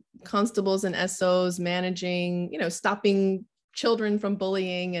 constables and SOs managing, stopping children from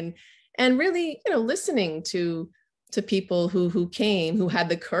bullying and really, listening to people who came, who had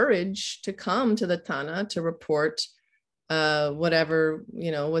the courage to come to the Thana to report whatever,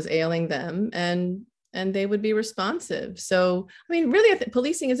 was ailing them, and they would be responsive. So, I mean, really, I think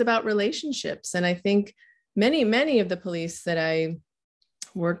policing is about relationships. And I think many of the police that I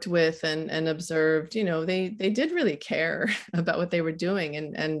worked with and observed, they did really care about what they were doing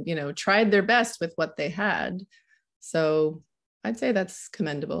and tried their best with what they had. So I'd say that's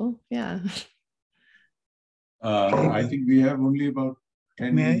commendable. Yeah. I think we have only about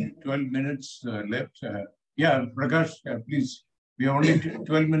 12 minutes left. Prakash, please. We have only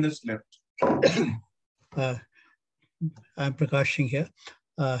 12 minutes left. I'm Prakash Singh here.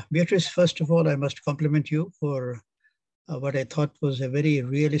 Beatrice, first of all, I must compliment you for what I thought was a very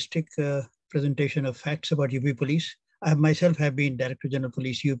realistic presentation of facts about UP Police. I myself have been Director General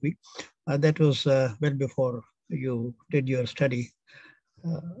Police UP. That was well before you did your study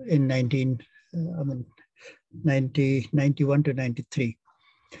in 91 to 93.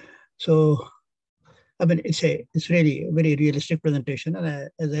 So, I mean, it's really a very realistic presentation. And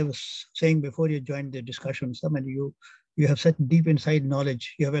as I was saying before you joined the discussions, I mean, you have such deep inside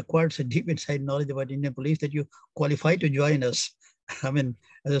knowledge. You have acquired such deep inside knowledge about Indian police that you qualify to join us, I mean,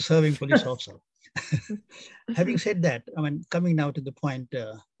 as a serving police officer. Having said that, I mean, coming now to the point,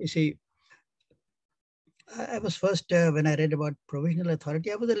 you see, I was first, when I read about Provisional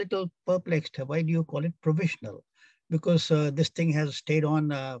Authority, I was a little perplexed. Why do you call it provisional? Because this thing has stayed on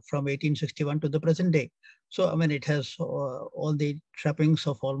from 1861 to the present day. So, I mean, it has all the trappings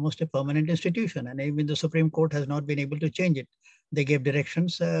of almost a permanent institution, and even the Supreme Court has not been able to change it. they gave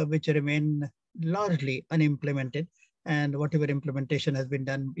directions which remain largely unimplemented, and whatever implementation has been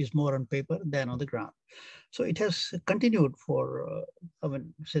done is more on paper than on the ground. So it has continued for,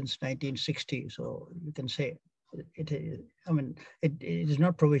 since 1960. So you can say it is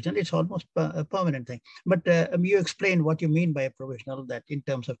not provisional, it's almost a permanent thing. But you explained what you mean by a provisional, that in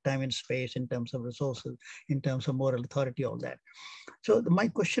terms of time and space, in terms of resources, in terms of moral authority, all that. So my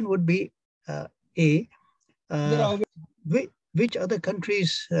question would be, which other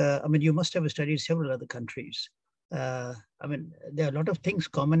countries, you must have studied several other countries. There are a lot of things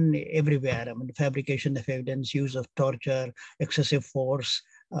common everywhere. Fabrication of evidence, use of torture, excessive force.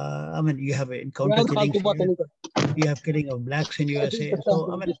 You have encounter killings. You have killing of blacks in USA.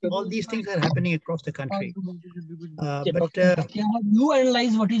 So, all these things are happening across the country. You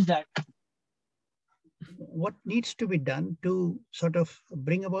analyze what is that? What needs to be done to sort of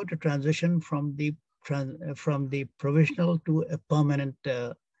bring about a transition from the provisional to a permanent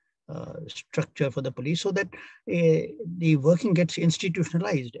structure for the police, so that the working gets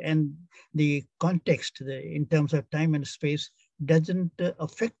institutionalized and the context in terms of time and space doesn't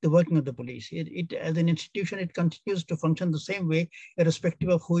affect the working of the police. It as an institution, it continues to function the same way, irrespective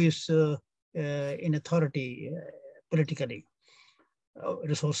of who is in authority politically.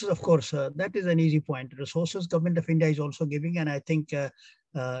 Resources, of course, that is an easy point. Resources, Government of India is also giving, and I think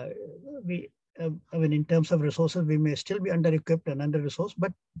in terms of resources, we may still be under-equipped and under-resourced,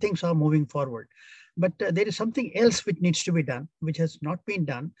 but things are moving forward. But there is something else which needs to be done, which has not been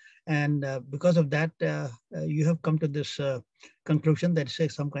done. And because of that, you have come to this conclusion that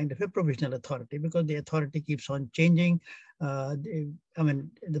it's some kind of a provisional authority, because the authority keeps on changing.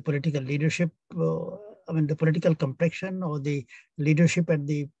 The political leadership, the political complexion or the leadership at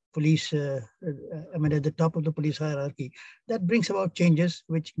the police, at the top of the police hierarchy, that brings about changes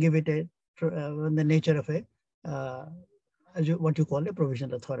which give it the nature of a what you call a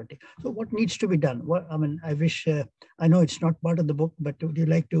provisional authority. So what needs to be done? I wish, I know it's not part of the book, but would you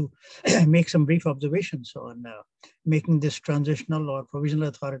like to make some brief observations on making this transitional or provisional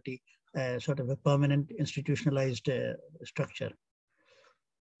authority sort of a permanent institutionalized structure?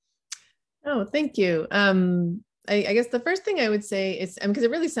 Oh, thank you. I guess the first thing I would say is, because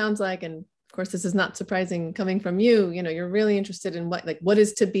it really sounds like, and of course, this is not surprising coming from you, you're really interested in what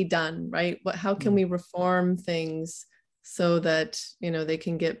is to be done, right? How can we reform things so that, they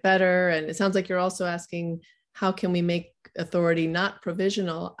can get better? And it sounds like you're also asking, how can we make authority not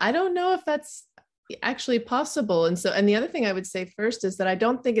provisional? I don't know if that's actually possible. And the other thing I would say first is that I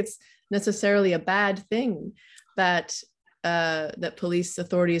don't think it's necessarily a bad thing that police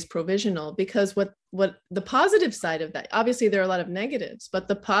authority is provisional, because what the positive side of that, obviously there are a lot of negatives, but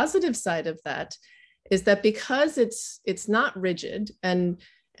the positive side of that is that because it's not rigid and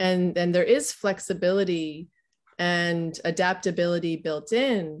there is flexibility and adaptability built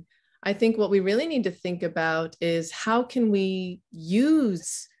in, I think what we really need to think about is how can we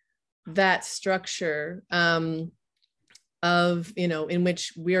use that structure of, in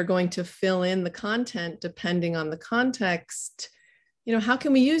which we are going to fill in the content depending on the context. How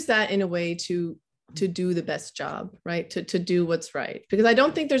can we use that in a way to do the best job, right? To do what's right? Because I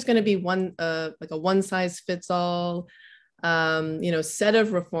don't think there's going to be one like a one size fits all set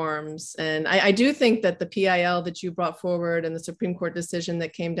of reforms. And I do think that the PIL that you brought forward and the Supreme Court decision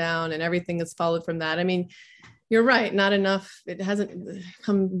that came down and everything that's followed from that, you're right, not enough. It hasn't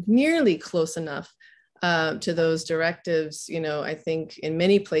come nearly close enough to those directives, I think in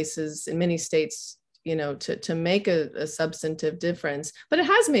many places, in many states, to make a substantive difference, but it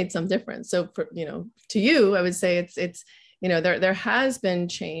has made some difference. So, to you, I would say it's there has been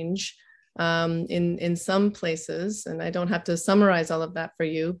change in some places, and I don't have to summarize all of that for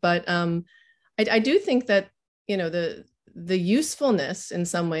you, but I do think that, the usefulness in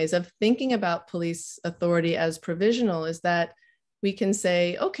some ways of thinking about police authority as provisional is that we can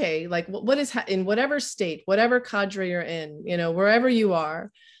say, okay, like what is in whatever state, whatever cadre you're in, wherever you are,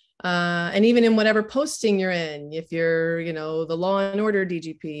 and even in whatever posting you're in, if you're, the law and order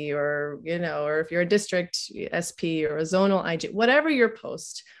DGP, or, or if you're a district SP or a zonal IG, whatever your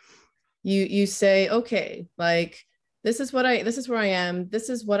post, you say, okay, like, this is where I am. This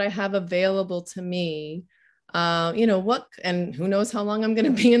is what I have available to me. And who knows how long I'm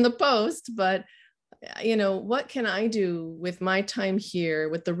going to be in the post, but what can I do with my time here,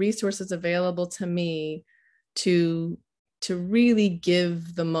 with the resources available to me to really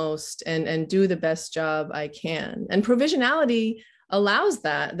give the most and do the best job I can? And provisionality allows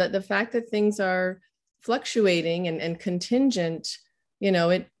that the fact that things are fluctuating and contingent,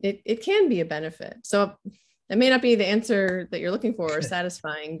 it can be a benefit. So it may not be the answer that you're looking for or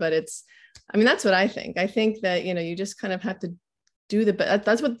satisfying, but that's what I think. I think that, you just kind of have to do the best.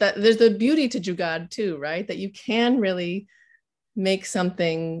 That's what there's the beauty to Jugaad too, right? That you can really make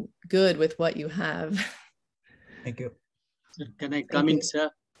something good with what you have. Thank you. Sir, can I come in, sir?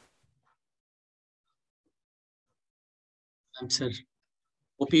 I'm Sir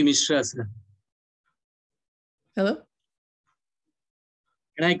O.P. Mishra, sir. Hello?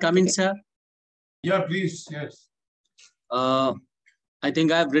 Can I come in, sir? Yeah, please, yes. I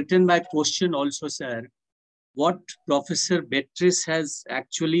think I've written my question also, sir. What Professor Beatrice has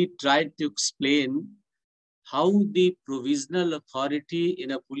actually tried to explain how the provisional authority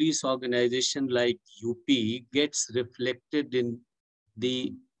in a police organization like UP gets reflected in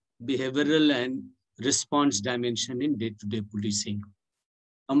the behavioral and response dimension in day-to-day policing.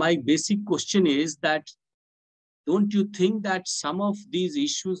 Now, my basic question is that, don't you think that some of these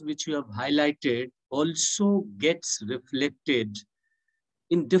issues which you have highlighted also gets reflected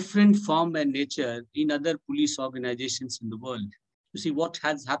in different form and nature in other police organizations in the world? You see what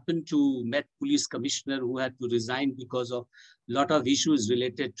has happened to Met Police Commissioner who had to resign because of a lot of issues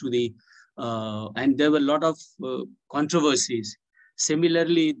related to the, and there were a lot of controversies.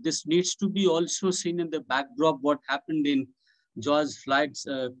 Similarly, this needs to be also seen in the backdrop what happened in George Floyd's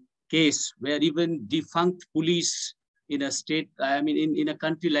case, where even defunct police in a state, I mean, in a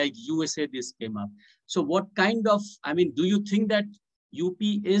country like USA, this came up. So what kind of, I mean, do you think that UP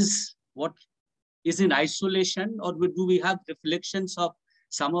is what is in isolation, or do we have reflections of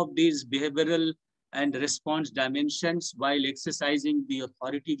some of these behavioral and response dimensions while exercising the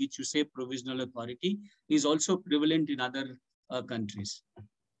authority, which you say provisional authority, is also prevalent in other countries?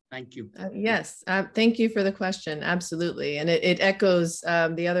 Thank you. Yes, thank you for the question. Absolutely. And it echoes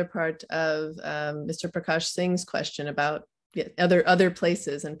the other part of Mr. Prakash Singh's question about other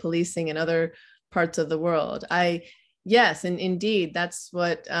places and policing in other parts of the world. Yes, and indeed, that's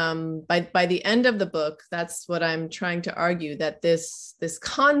what, by the end of the book, that's what I'm trying to argue, that this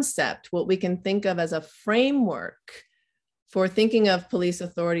concept, what we can think of as a framework for thinking of police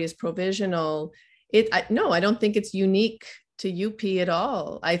authority as provisional, no, I don't think it's unique to UP at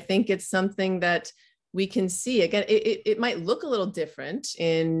all. I think it's something that we can see. Again, it might look a little different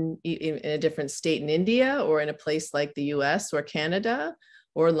in a different state in India, or in a place like the US or Canada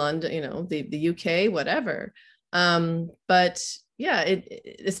or London, you know, the UK, whatever. But yeah,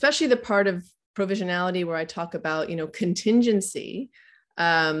 especially the part of provisionality where I talk about, you know, contingency,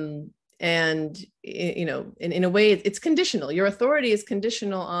 and, you know, in a way it's conditional. Your authority is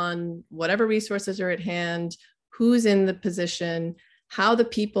conditional on whatever resources are at hand, who's in the position, how the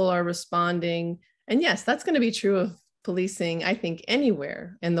people are responding. And yes, that's going to be true of policing, I think,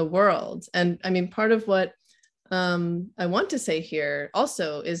 anywhere in the world. And I mean, part of what I want to say here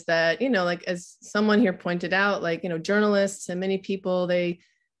also is that, you know, like as someone here pointed out, like, you know, journalists and many people,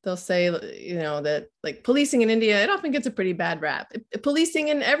 they'll say, you know, that like policing in India, it often gets a pretty bad rap. Policing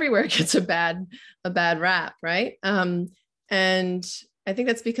in everywhere gets a bad rap, right? And I think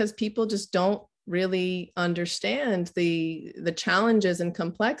that's because people just don't really understand the challenges and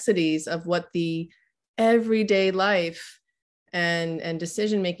complexities of what the everyday life and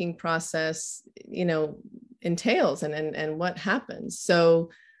decision-making process, you know, entails and what happens. So,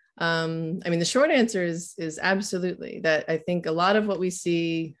 I mean, the short answer is absolutely that. I think a lot of what we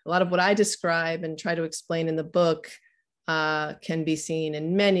see, a lot of what I describe and try to explain in the book can be seen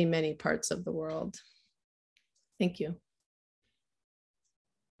in many, many parts of the world. Thank you.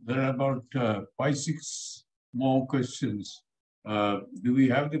 There are about 5-6 more questions. Do we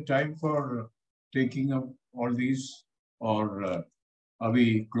have the time for taking up all these, or are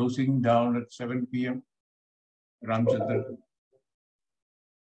we closing down at 7 p.m.? Ramachandran.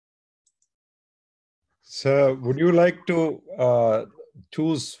 So would you like to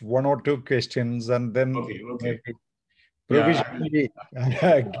choose 1 or 2 questions and then Okay. provisionally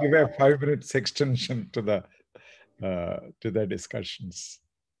give a 5 minutes extension to the discussions?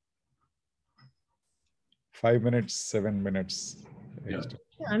 5 minutes, 7 minutes. Yeah.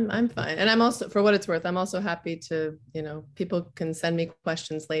 I'm fine. And I'm also, for what it's worth, I'm also happy to, you know, people can send me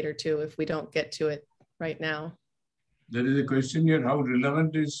questions later too, if we don't get to it right now. There is a question here: how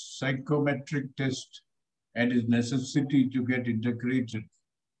relevant is psychometric test and its necessity to get integrated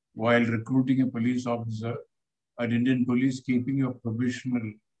while recruiting a police officer at Indian police, keeping your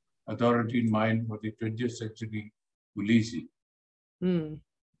provisional authority in mind for the 20th century policing?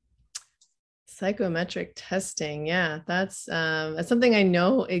 Psychometric testing, yeah, that's something I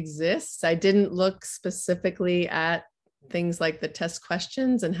know exists. I didn't look specifically at things like the test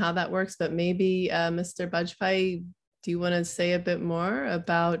questions and how that works, but maybe Mr. Bajpai, do you want to say a bit more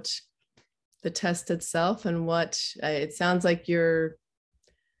about the test itself and what it sounds like you're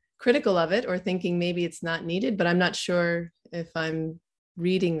critical of it or thinking maybe it's not needed, but I'm not sure if I'm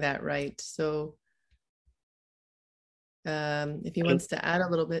reading that right. So if he wants to add a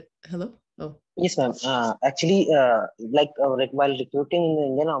little bit. Hello? Oh. Yes, ma'am. Actually, while recruiting in the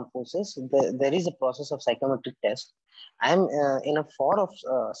Indian Armed Forces, there is a process of psychometric test. I am in a for of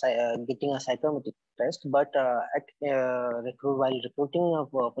getting a psychometric test, but while recruiting a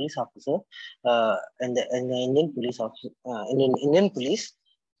police officer in the Indian police officer in Indian police,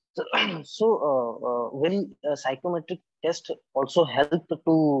 will a psychometric test also help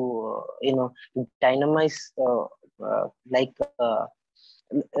to dynamize like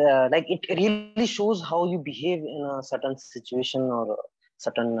it really shows how you behave in a certain situation or a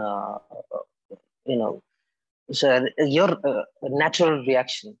certain your natural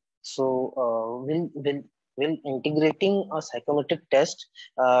reaction. So will integrating a psychometric test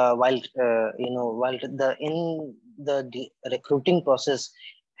while in the recruiting process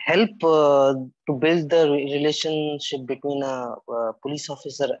help to build the relationship between a police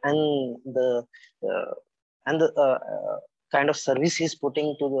officer and the kind of service he's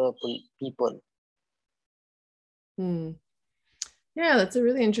putting to the people? Yeah, that's a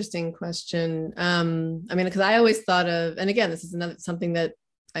really interesting question. I mean, because I always thought of, and again, this is something that,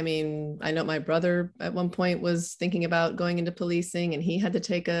 I mean, I know my brother at one point was thinking about going into policing, and he had to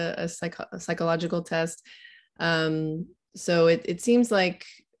take a psychological test. So it seems like,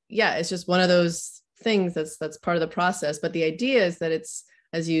 yeah, it's just one of those things that's part of the process. But the idea is that it's,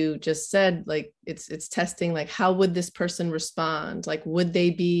 as you just said, like it's testing, like, how would this person respond? Like, would they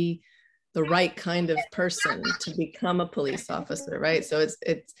be the right kind of person to become a police officer, right? So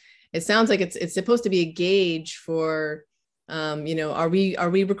it sounds like it's supposed to be a gauge for, are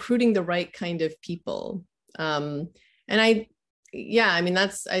we recruiting the right kind of people? And I mean, I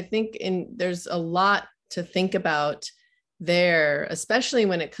think there's a lot to think about there, especially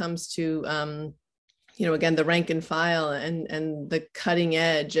when it comes to, again, the rank and file and the cutting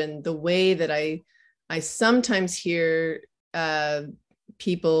edge, and the way that I sometimes hear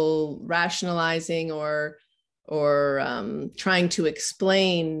people rationalizing or trying to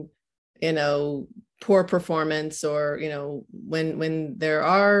explain, poor performance, or, when there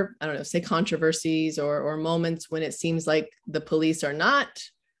are, I don't know, say controversies or moments when it seems like the police are not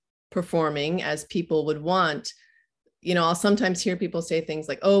performing as people would want. I'll sometimes hear people say things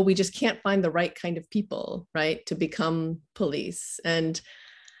like, oh, we just can't find the right kind of people, right, to become police. And,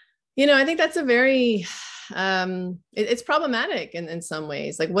 I think that's a very, it's problematic in some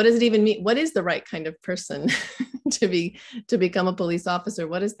ways. Like, what does it even mean? What is the right kind of person to become a police officer?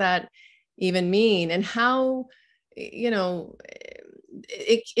 What does that even mean? And how, it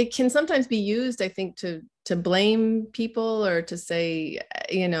can sometimes be used, I think, to blame people, or to say,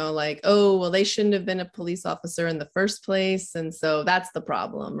 like, oh, well, they shouldn't have been a police officer in the first place, and so that's the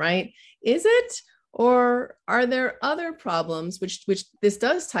problem, right? Is it? Or are there other problems, which this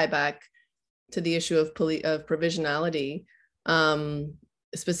does tie back to the issue of provisionality,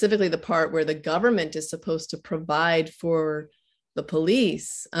 specifically the part where the government is supposed to provide for the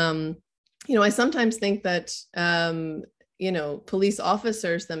police? I sometimes think that police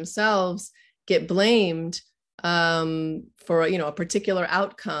officers themselves get blamed for a particular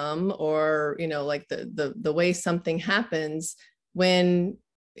outcome, or like the way something happens, when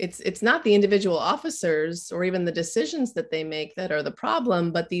it's not the individual officers or even the decisions that they make that are the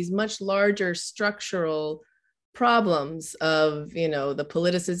problem, but these much larger structural problems of the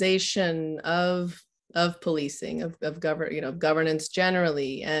politicization of policing, of governance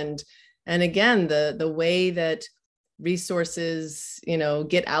generally, and again the way that resources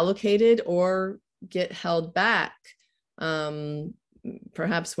get allocated or get held back,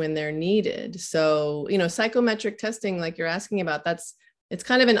 perhaps when they're needed. So psychometric testing, like you're asking about, it's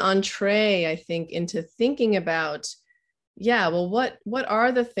kind of an entree, I think, into thinking about, well, what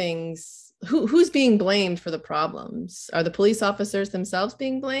are the things, who's being blamed for the problems? Are the police officers themselves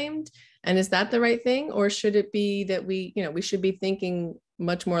being blamed? And is that the right thing? Or should it be that we should be thinking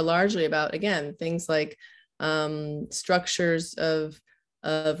much more largely about, again, things like structures of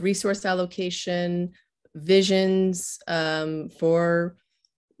resource allocation, visions for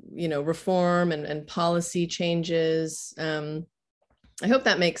reform and policy changes. I hope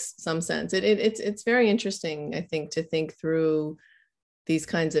that makes some sense. It's very interesting, I think, to think through these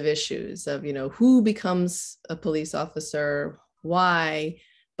kinds of issues of who becomes a police officer, why,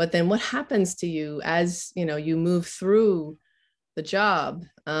 but then what happens to you as you move through the job.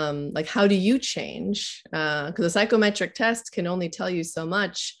 Like, how do you change? Because a psychometric test can only tell you so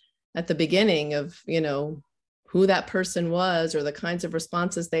much at the beginning of who that person was, or the kinds of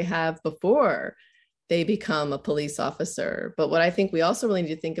responses they have before they become a police officer. But what I think we also really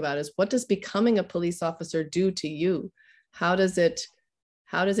need to think about is, what does becoming a police officer do to you? how does it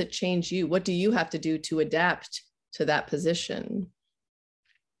change you? What do you have to do to adapt to that position?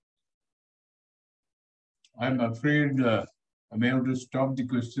 I'm afraid I may have to stop the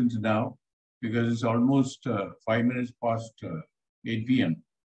questions now because it's almost 5 minutes past 8 p.m.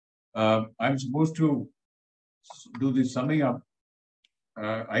 I'm supposed to do the summing up.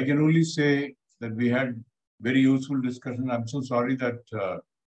 I can only say that we had very useful discussion. I'm so sorry that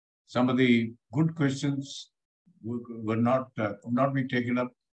some of the good questions were not could not be taken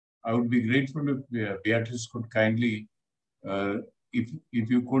up. I would be grateful if Beatrice could kindly, if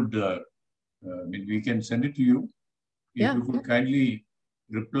you could, we can send it to you. If you could kindly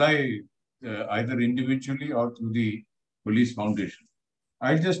reply either individually or through the Police Foundation.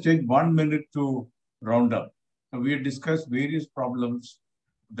 I'll just take 1 minute to round up. We have discussed various problems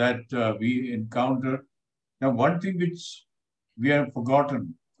that we encountered. Now, one thing which we have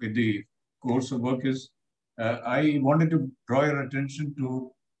forgotten with the course of work is I wanted to draw your attention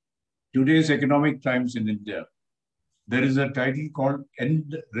to today's economic times in India. There is a title called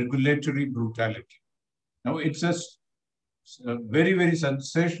End Regulatory Brutality. Now, it's a very, very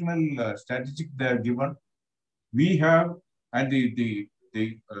sensational statistic they are given. We have, and the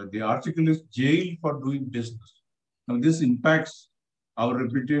article is jail for doing business. Now, this impacts our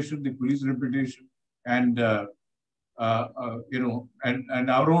reputation, the police reputation, and and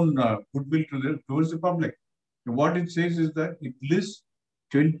our own goodwill towards the public. What it says is that it lists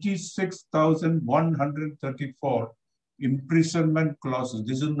 26,134 imprisonment clauses.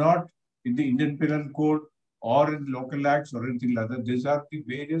 This is not in the Indian Penal Code or in local acts or anything like that. These are the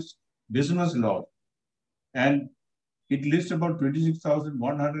various business laws. And it lists about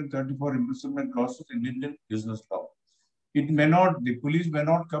 26,134 imprisonment clauses in Indian business law. It may not, the police may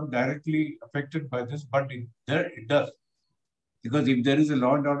not come directly affected by this, but it does. Because if there is a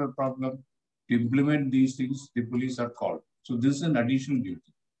law and order problem, to implement these things, the police are called. So this is an additional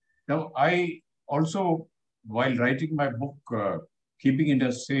duty. Now, I also, while writing my book, Keeping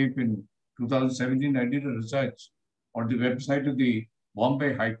India Safe in 2017, I did a research on the website of the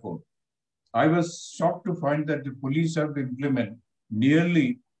Bombay High Court. I was shocked to find that the police have to implement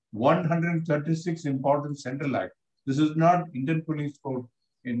nearly 136 important central acts. This is not Indian Police Code,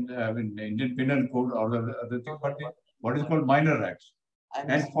 in Indian Penal Code or other thing, but what is called minor acts.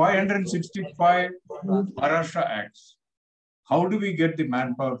 And 565 Maharashtra acts. How do we get the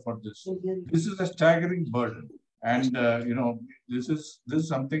manpower for this? This is a staggering burden. And, this is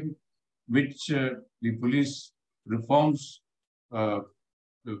something which the police reforms the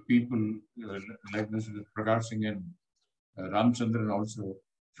people like Mr. Prakash Singh and Ramachandran also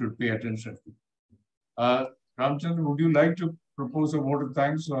should pay attention to. Ramachandran, would you like to propose a vote of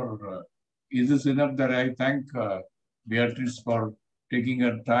thanks, or is this enough that I thank Beatrice for taking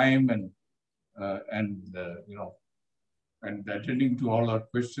her time and attending to all our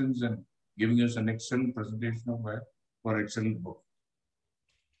questions and giving us an excellent presentation of our excellent book.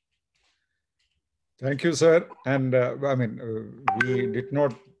 Thank you, sir. And we did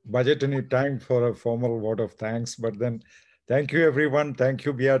not budget any time for a formal vote of thanks, but then thank you, everyone. Thank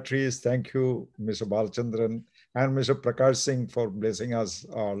you, Beatrice. Thank you, Mr. Balachandran and Mr. Prakash Singh for blessing us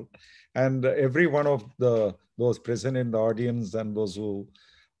all. And every one of those present in the audience and those who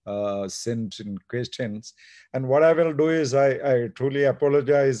sent in questions. And what I will do is I truly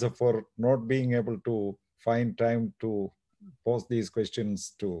apologize for not being able to find time to post these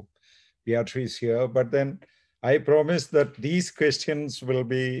questions to Beatrice here, but then I promise that these questions will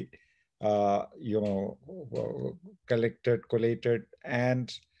be, collected, collated,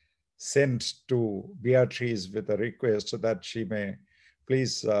 and sent to Beatrice with a request so that she may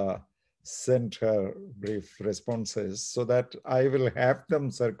please send her brief responses so that I will have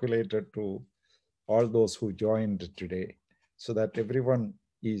them circulated to all those who joined today so that everyone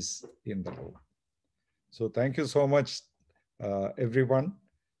is in the room. So thank you so much, everyone,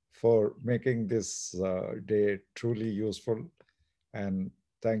 for making this day truly useful. And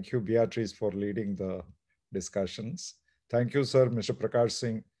thank you, Beatrice, for leading the discussions. Thank you, sir, Mr. Prakash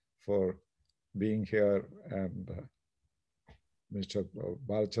Singh, for being here, and Mr.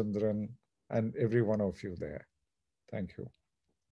 Balachandran, and every one of you there. Thank you.